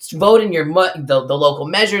 vote in the local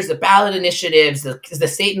measures, the ballot initiatives, the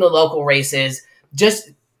state and the local races.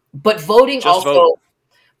 But voting just vote.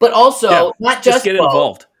 But also not just get vote.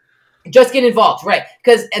 Involved. Just get involved, right?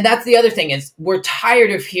 And that's the other thing is we're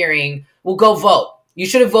tired of hearing, well, go vote. You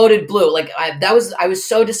should have voted blue. Like I was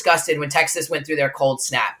so disgusted when Texas went through their cold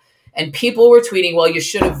snap and people were tweeting, well, you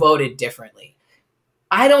should have voted differently.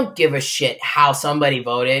 I don't give a shit how somebody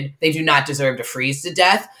voted. They do not deserve to freeze to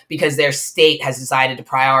death because their state has decided to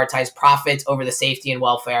prioritize profits over the safety and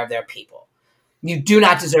welfare of their people. You do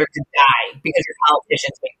not deserve to die because your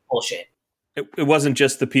politicians make bullshit. It wasn't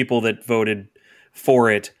just the people that voted for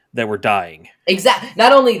it that were dying. Exactly.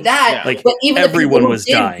 Not only that, but even everyone was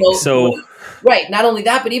dying. So blue, right. Not only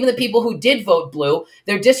that, but even the people who did vote blue,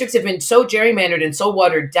 their districts have been so gerrymandered and so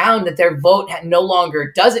watered down that their vote no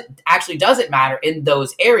longer doesn't matter in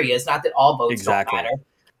those areas. Not that all votes don't matter.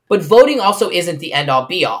 But voting also isn't the end all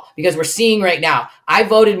be all, because we're seeing right now, I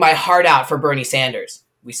voted my heart out for Bernie Sanders.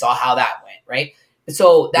 We saw how that went, right?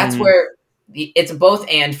 So that's where it's both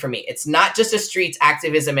and for me. It's not just a streets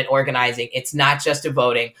activism and organizing. It's not just a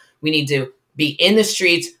voting. We need to be in the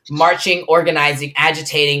streets, marching, organizing,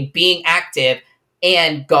 agitating, being active,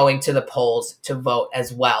 and going to the polls to vote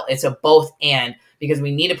as well. It's a both and, because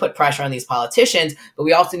we need to put pressure on these politicians, but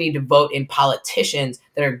we also need to vote in politicians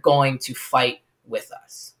that are going to fight with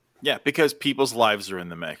us. Yeah, because people's lives are in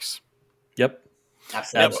the mix. Yep.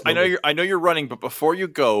 Absolutely. I know you're running, but before you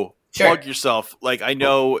go, plug yourself. Like, I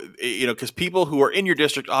know, because people who are in your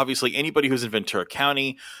district, obviously anybody who's in Ventura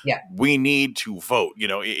County, we need to vote.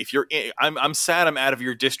 If you're I'm sad I'm out of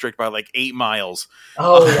your district by like 8 miles.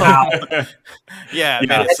 Oh, wow. Yeah,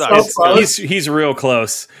 man, it sucks. So he's real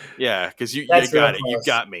close. Yeah, because you got it. You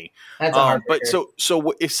got me. That's a hard but so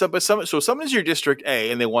if someone's your district A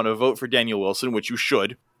and they want to vote for Daniel Wilson, which you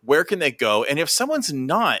should, where can they go? And if someone's in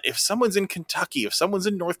Kentucky, if someone's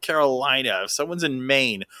in North Carolina, if someone's in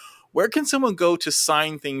Maine, where can someone go to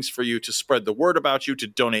sign things for you, to spread the word about you, to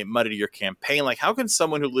donate money to your campaign? Like, how can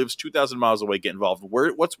someone who lives 2,000 miles away get involved?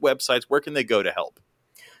 What's websites? Where can they go to help?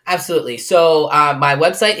 Absolutely. So my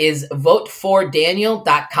website is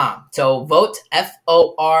votefordaniel.com. So vote,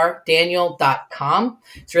 FOR, Daniel.com.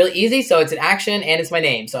 It's really easy. So it's an action and it's my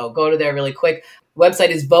name. So go to there really quick. Website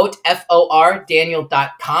is vote, FOR,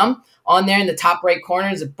 Daniel.com. On there in the top right corner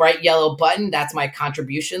is a bright yellow button. That's my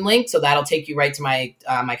contribution link. So that'll take you right to my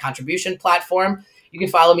my contribution platform. You can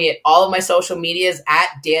follow me at all of my social medias at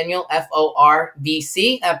Daniel FOR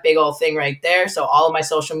VC. That big old thing right there. So all of my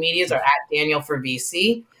social medias are at Daniel for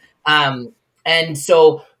VC. And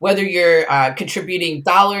so whether you're contributing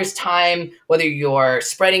dollars, time, whether you're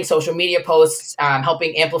spreading social media posts,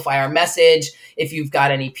 helping amplify our message, if you've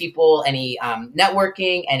got any people, any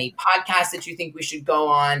networking, any podcasts that you think we should go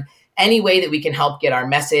on, any way that we can help get our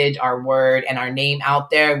message, our word, and our name out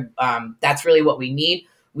there, that's really what we need.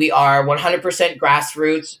 We are 100%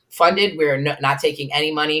 grassroots funded. We're not taking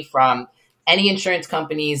any money from any insurance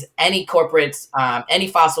companies, any corporates, any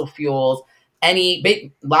fossil fuels, any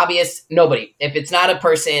big lobbyists, nobody. If it's not a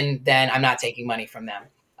person, then I'm not taking money from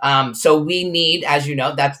them. So we need, as you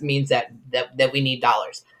know, that means that we need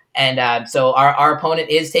dollars. And so our opponent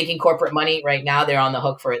is taking corporate money right now. They're on the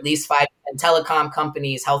hook for at least 5 telecom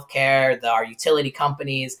companies, healthcare, our utility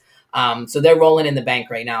companies. So they're rolling in the bank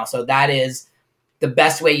right now. So that is the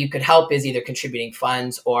best way you could help, is either contributing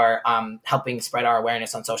funds or helping spread our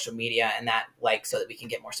awareness on social media and that, so that we can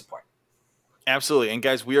get more support. Absolutely. And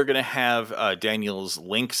guys, we are going to have Daniel's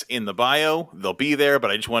links in the bio. They'll be there,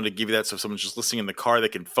 but I just wanted to give you that so if someone's just listening in the car, they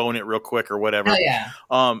can phone it real quick or whatever. Oh,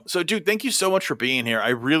 yeah. So, dude, thank you so much for being here. I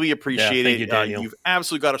really appreciate it. You, Daniel. You've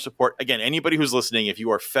absolutely got our support. Again, anybody who's listening, if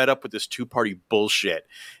you are fed up with this two-party bullshit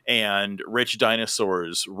and rich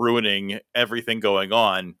dinosaurs ruining everything going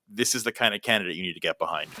on, this is the kind of candidate you need to get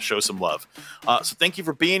behind. Show some love. So thank you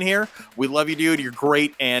for being here. We love you, dude. You're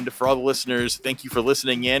great. And for all the listeners, thank you for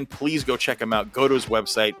listening in. Please go check him out. Go to his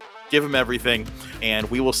website. Give him everything.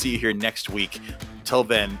 And we will see you here next week. Till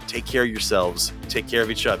then, take care of yourselves. Take care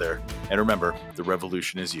of each other. And remember, the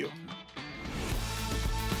revolution is you.